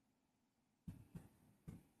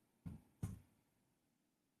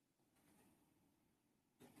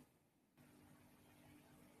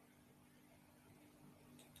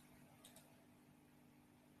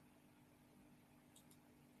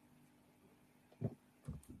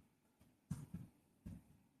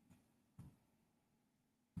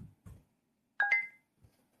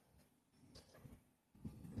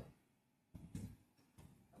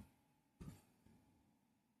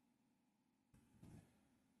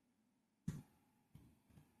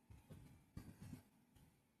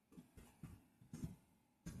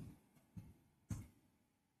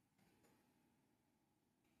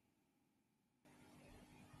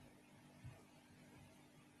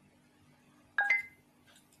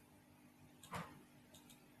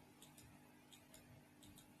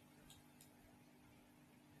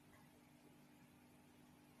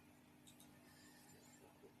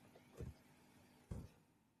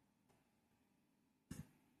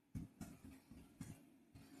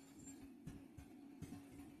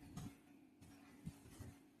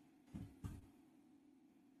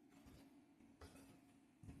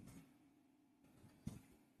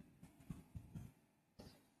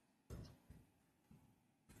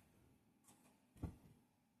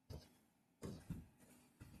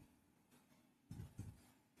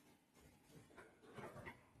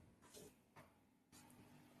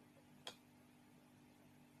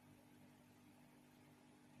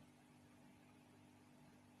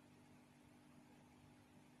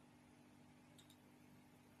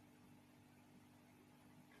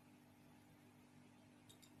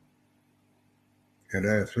 And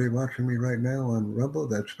I have 3 watching me right now on Rumble.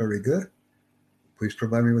 That's very good. Please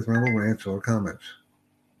provide me with Rumble rants or comments.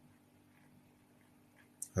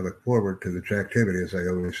 I look forward to the activity, as I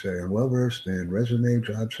always say. I'm well versed in resume,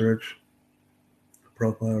 job search,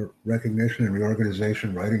 profile recognition and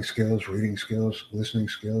reorganization, writing skills, reading skills, listening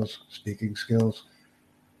skills, speaking skills.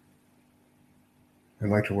 I'd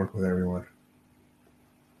like to work with everyone.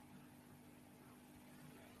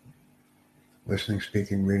 Listening,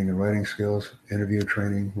 speaking, reading, and writing skills, interview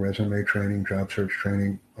training, resume training, job search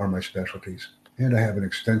training are my specialties. And I have an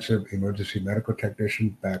extensive emergency medical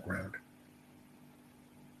technician background,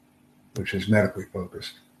 which is medically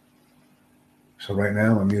focused. So right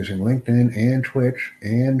now I'm using LinkedIn and Twitch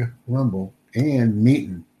and Rumble and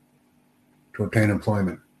Meetin to obtain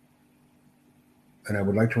employment. And I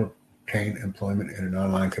would like to obtain employment in an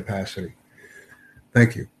online capacity.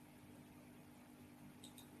 Thank you.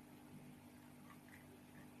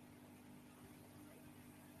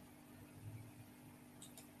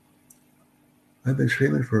 I've been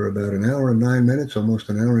streaming for about an hour and 9 minutes, almost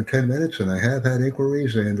an hour and 10 minutes, and I have had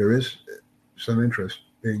inquiries, and there is some interest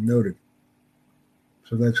being noted.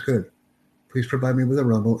 So that's good. Please provide me with a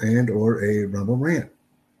Rumble and or a Rumble rant.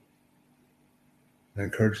 I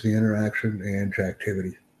encourage the interaction and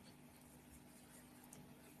activity.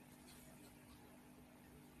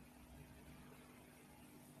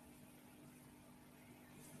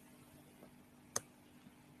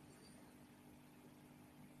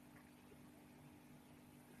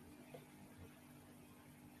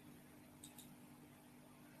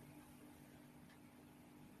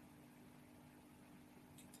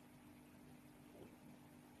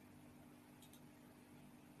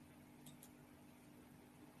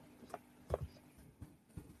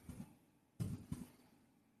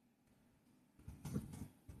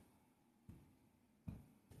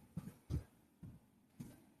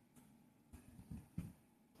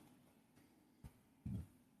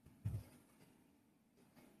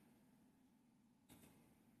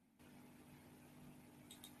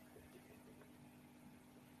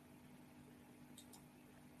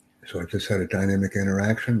 So I just had a dynamic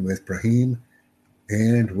interaction with Brahim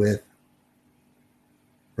and with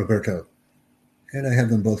Roberto. And I have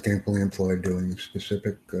them both gainfully employed doing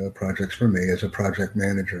specific projects for me as a project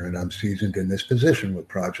manager, and I'm seasoned in this position with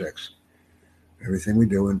projects. Everything we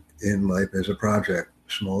do in life is a project,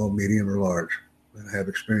 small, medium, or large. And I have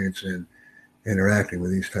experience in interacting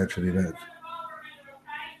with these types of events.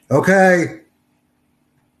 Okay.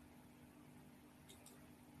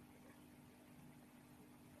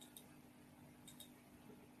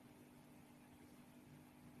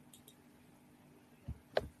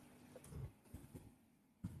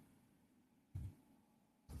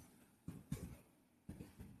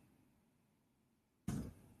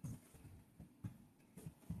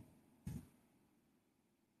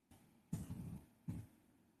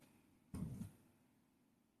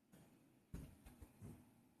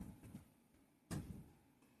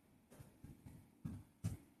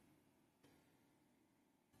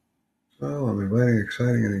 So I'm inviting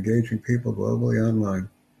exciting and engaging people globally online.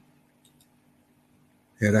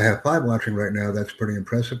 And I have 5 watching right now. That's pretty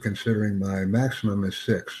impressive considering my maximum is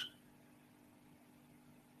 6.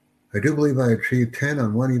 I do believe I achieved 10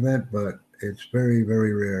 on one event, but it's very,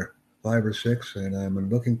 very rare. 5 or 6, and I'm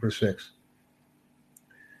looking for 6.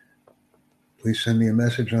 Please send me a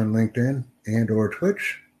message on LinkedIn and or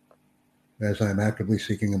Twitch as I'm actively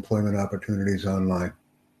seeking employment opportunities online.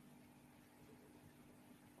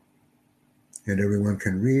 And everyone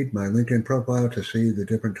can read my LinkedIn profile to see the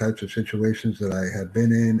different types of situations that I have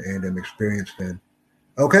been in and am experienced in.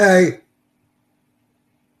 Okay.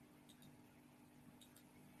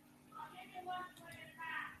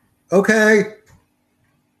 Okay.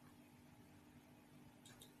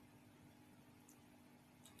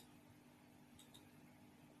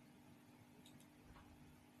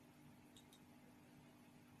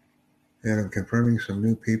 And I'm confirming some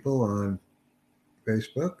new people on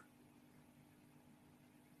Facebook.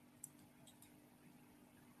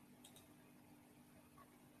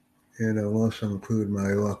 And I'll also include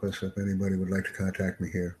my office if anybody would like to contact me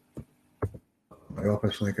here. My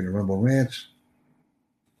office link in the Rumble Rants.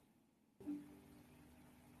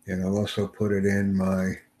 And I'll also put it in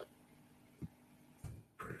my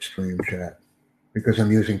stream chat because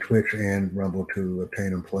I'm using Twitch and Rumble to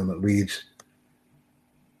obtain employment leads.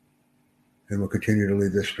 And we'll continue to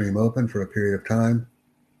leave this stream open for a period of time.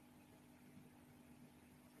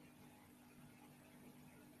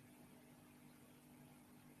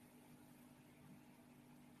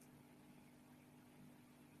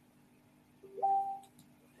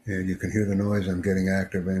 And you can hear the noise. I'm getting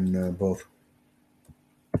active in both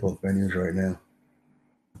venues right now.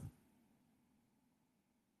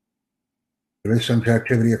 There is some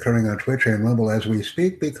activity occurring on Twitch and Rumble as we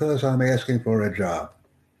speak because I'm asking for a job.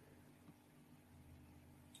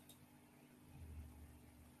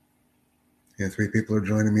 And 3 people are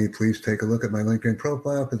joining me. Please take a look at my LinkedIn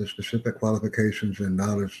profile for the specific qualifications and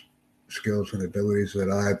knowledge, skills, and abilities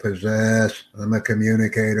that I possess. I'm a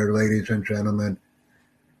communicator, ladies and gentlemen.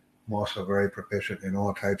 I'm also very proficient in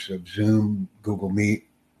all types of Zoom, Google Meet,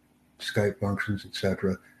 Skype functions,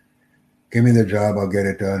 etc. Give me the job, I'll get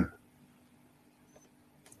it done.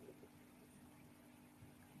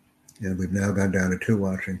 And we've now gone down to 2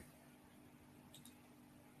 watching.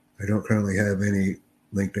 I don't currently have any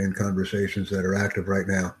LinkedIn conversations that are active right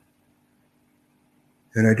now.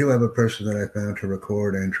 And I do have a person that I found to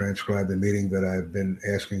record and transcribe the meeting that I've been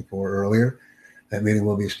asking for earlier. That meeting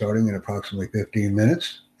will be starting in approximately 15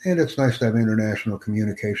 minutes. And it's nice to have international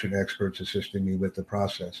communication experts assisting me with the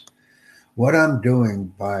process. What I'm doing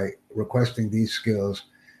by requesting these skills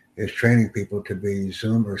is training people to be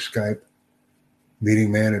Zoom or Skype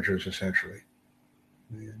meeting managers, essentially.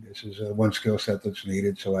 And this is one skill set that's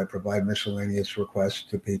needed, so I provide miscellaneous requests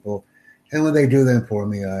to people. And when they do them for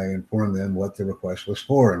me, I inform them what the request was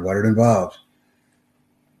for and what it involves.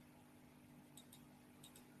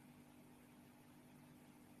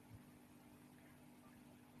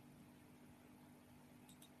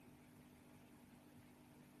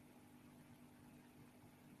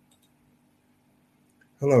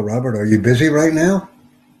 Hello, Robert. Are you busy right now?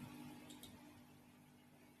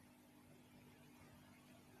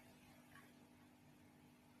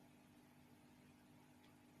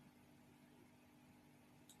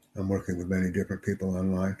 I'm working with many different people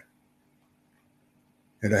online.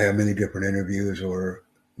 And I have many different interviews or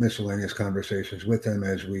miscellaneous conversations with them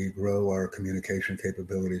as we grow our communication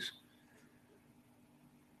capabilities.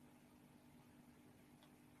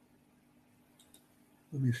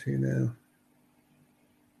 Let me see now.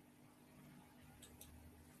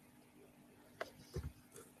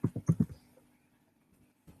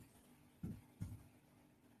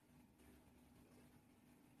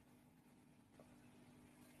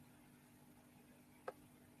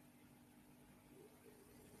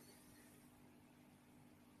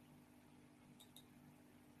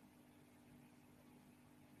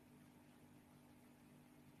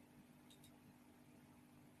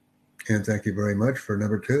 And thank you very much for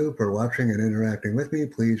number 2 for watching and interacting with me.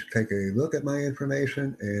 Please take a look at my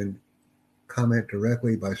information and comment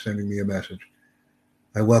directly by sending me a message.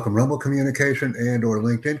 I welcome Rumble communication and or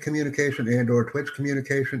LinkedIn communication and or Twitch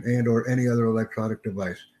communication and or any other electronic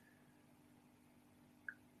device.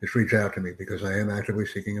 Just reach out to me because I am actively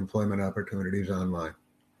seeking employment opportunities online.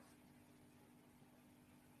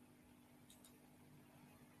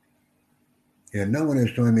 And no one has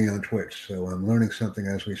joined me on Twitch, so I'm learning something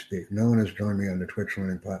as we speak. No one has joined me on the Twitch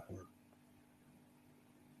learning platform.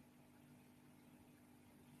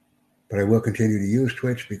 But I will continue to use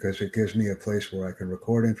Twitch because it gives me a place where I can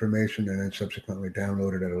record information and then subsequently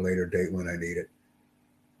download it at a later date when I need it,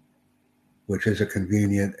 which is a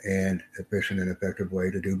convenient and efficient and effective way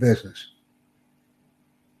to do business.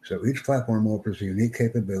 So each platform offers a unique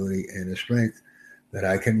capability and a strength that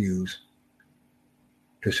I can use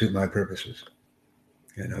to suit my purposes.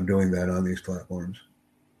 And I'm doing that on these platforms.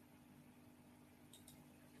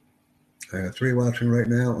 I have 3 watching right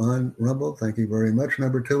now on Rumble. Thank you very much.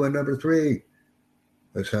 Number 2 and number 3.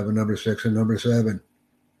 Let's have a number 6 and number 7.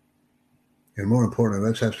 And more importantly,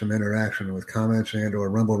 let's have some interaction with comments and or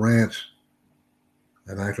Rumble rants.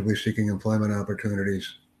 I'm actively seeking employment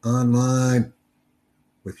opportunities online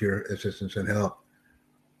with your assistance and help.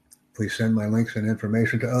 Please send my links and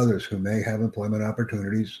information to others who may have employment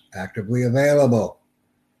opportunities actively available.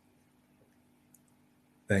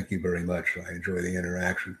 Thank you very much. I enjoy the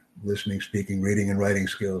interaction, listening, speaking, reading, and writing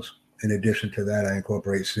skills. In addition to that, I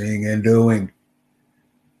incorporate seeing and doing.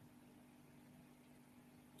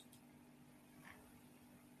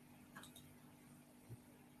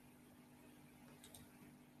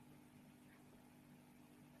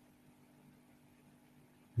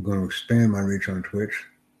 I'm going to expand my reach on Twitch.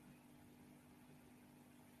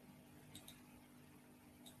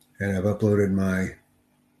 And I've uploaded my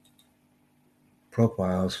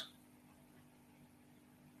profiles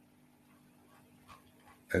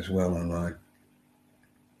as well online.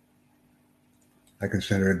 I can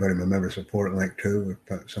send everybody my member support link too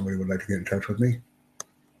if somebody would like to get in touch with me.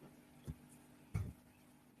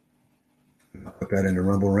 I'll put that into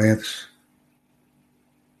Rumble Rants.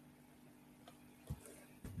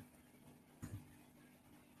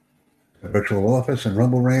 A virtual office and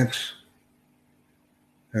Rumble Rants.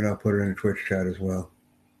 And I'll put it in the Twitch chat as well.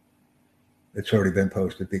 It's already been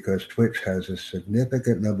posted because Twitch has a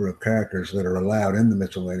significant number of characters that are allowed in the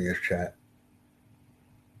miscellaneous chat.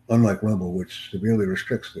 unlike Rumble, which severely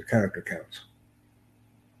restricts the character counts.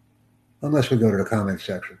 Unless we go to the comments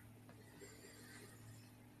section.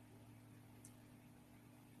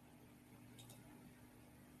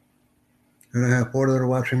 And I have 4 that are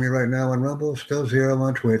watching me right now on Rumble, still 0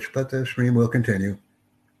 on Twitch, but the stream will continue.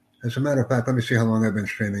 As a matter of fact, let me see how long I've been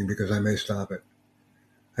streaming because I may stop it.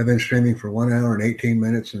 I've been streaming for 1 hour and 18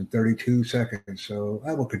 minutes and 32 seconds, so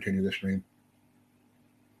I will continue the stream.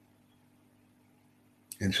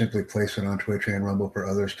 And simply place it on Twitch and Rumble for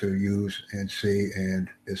others to use and see and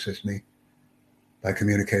assist me by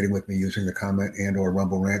communicating with me using the comment and or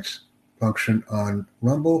Rumble Rants function on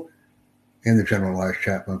Rumble and the generalized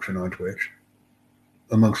chat function on Twitch,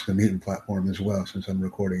 amongst the Meetin platform as well, since I'm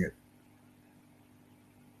recording it.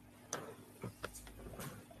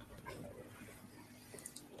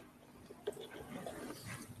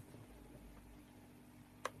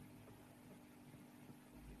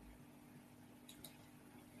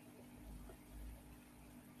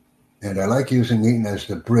 And I like using Meetin as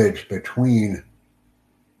the bridge between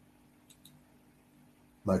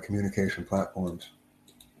my communication platforms.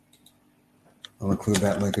 I'll include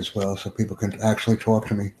that link as well so people can actually talk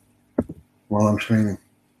to me while I'm streaming,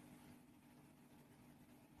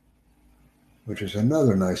 which is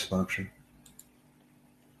another nice function.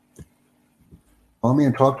 Call me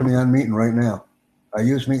and talk to me on Meetin right now. I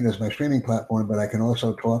use Meetin as my streaming platform, but I can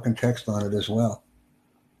also talk and text on it as well.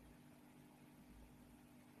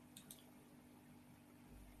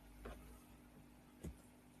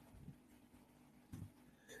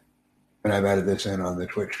 And I've added this in on the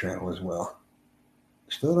Twitch channel as well.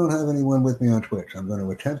 Still don't have anyone with me on Twitch. I'm going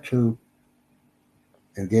to attempt to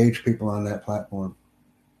engage people on that platform,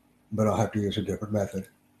 but I'll have to use a different method.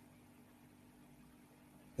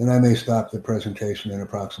 Then I may stop the presentation in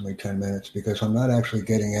approximately 10 minutes because I'm not actually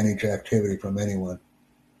getting any activity from anyone.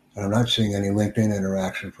 And I'm not seeing any LinkedIn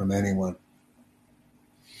interaction from anyone.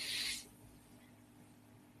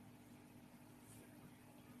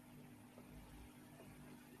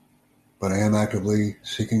 But I am actively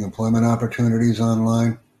seeking employment opportunities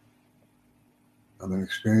online. I'm an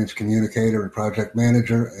experienced communicator and project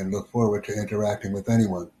manager and look forward to interacting with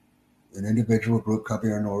anyone, an individual, group,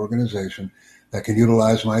 company, or an organization that can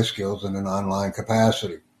utilize my skills in an online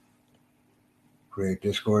capacity. Create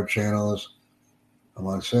Discord channels. I'm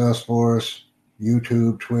on Salesforce,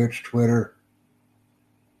 YouTube, Twitch, Twitter,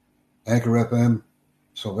 Anchor FM,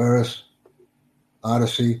 Silveris,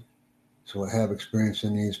 Odyssey. So I have experience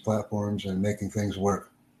in these platforms and making things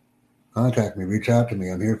work. Contact me, reach out to me.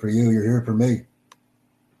 I'm here for you. You're here for me.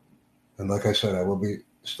 And like I said, I will be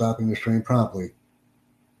stopping the stream promptly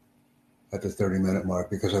at the 30-minute mark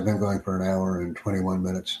because I've been going for an hour and 21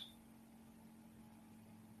 minutes.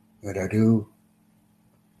 And I do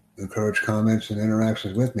encourage comments and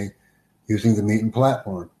interactions with me using the Meetin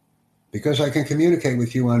platform because I can communicate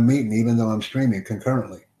with you on Meetin even though I'm streaming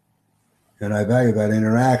concurrently. And I value that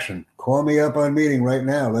interaction. Call me up on Meeting right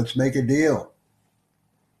now. Let's make a deal.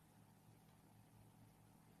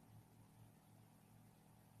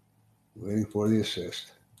 Waiting for the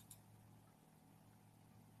assist.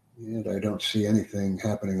 And I don't see anything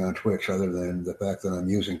happening on Twitch other than the fact that I'm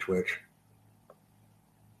using Twitch.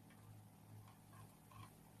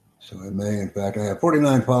 So I may, in fact, I have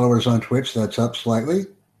 49 followers on Twitch. That's up slightly.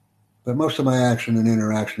 But most of my action and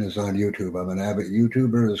interaction is on YouTube. I'm an avid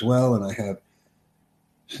YouTuber as well, and I have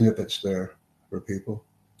snippets there for people.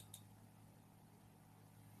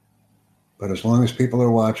 But as long as people are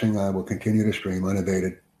watching, I will continue to stream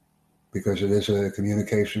unabated because it is a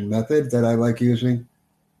communication method that I like using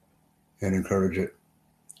and encourage it.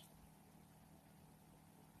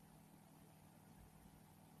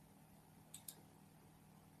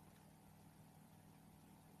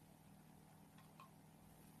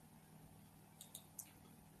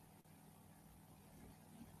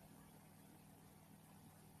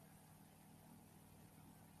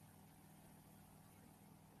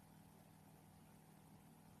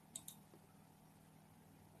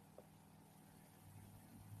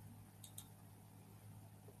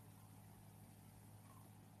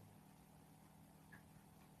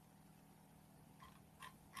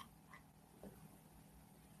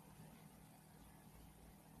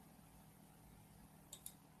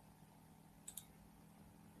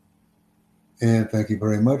 And thank you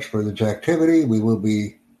very much for the activity. We will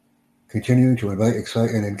be continuing to invite,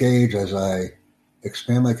 excite, and engage as I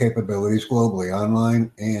expand my capabilities globally,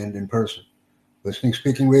 online and in person. Listening,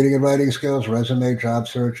 speaking, reading, and writing skills, resume, job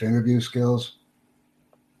search, interview skills,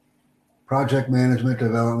 project management,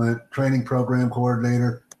 development, training program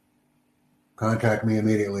coordinator. Contact me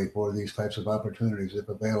immediately for these types of opportunities if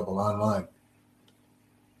available online.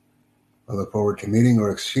 I look forward to meeting or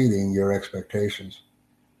exceeding your expectations.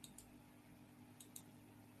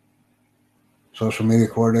 Social media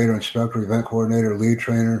coordinator, instructor, event coordinator, lead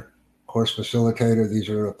trainer, course facilitator. These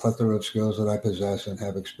are a plethora of skills that I possess and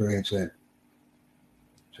have experience in.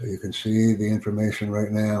 So you can see the information right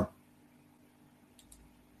now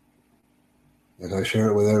as I share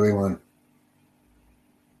it with everyone.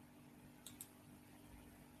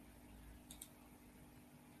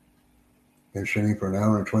 Been streaming for an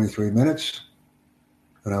hour and 23 minutes,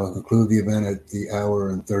 and I will conclude the event at the hour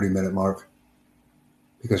and 30-minute mark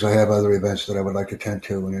because I have other events that I would like to tend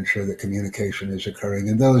to and ensure that communication is occurring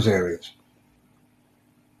in those areas.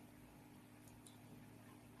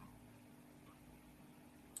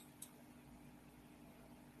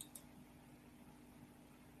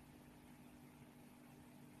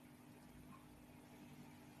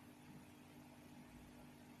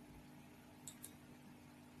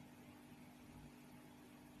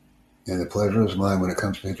 And the pleasure is mine when it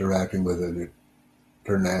comes to interacting with an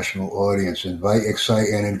international audience. Invite, excite,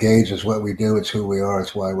 and engage is what we do. It's who we are.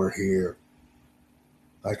 It's why we're here.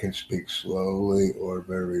 I can speak slowly or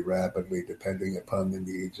very rapidly depending upon the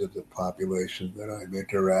needs of the population that I'm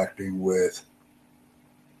interacting with.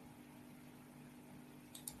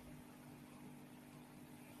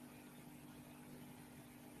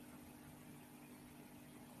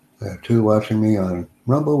 I have two watching me on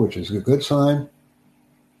Rumble, which is a good sign.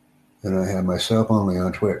 And I have myself only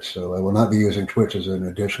on Twitch, so I will not be using Twitch as an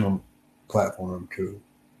additional platform to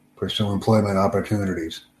pursue employment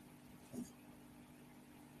opportunities.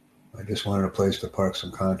 I just wanted a place to park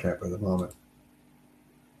some content for the moment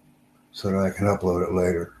so that I can upload it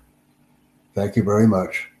later. Thank you very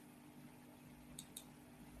much.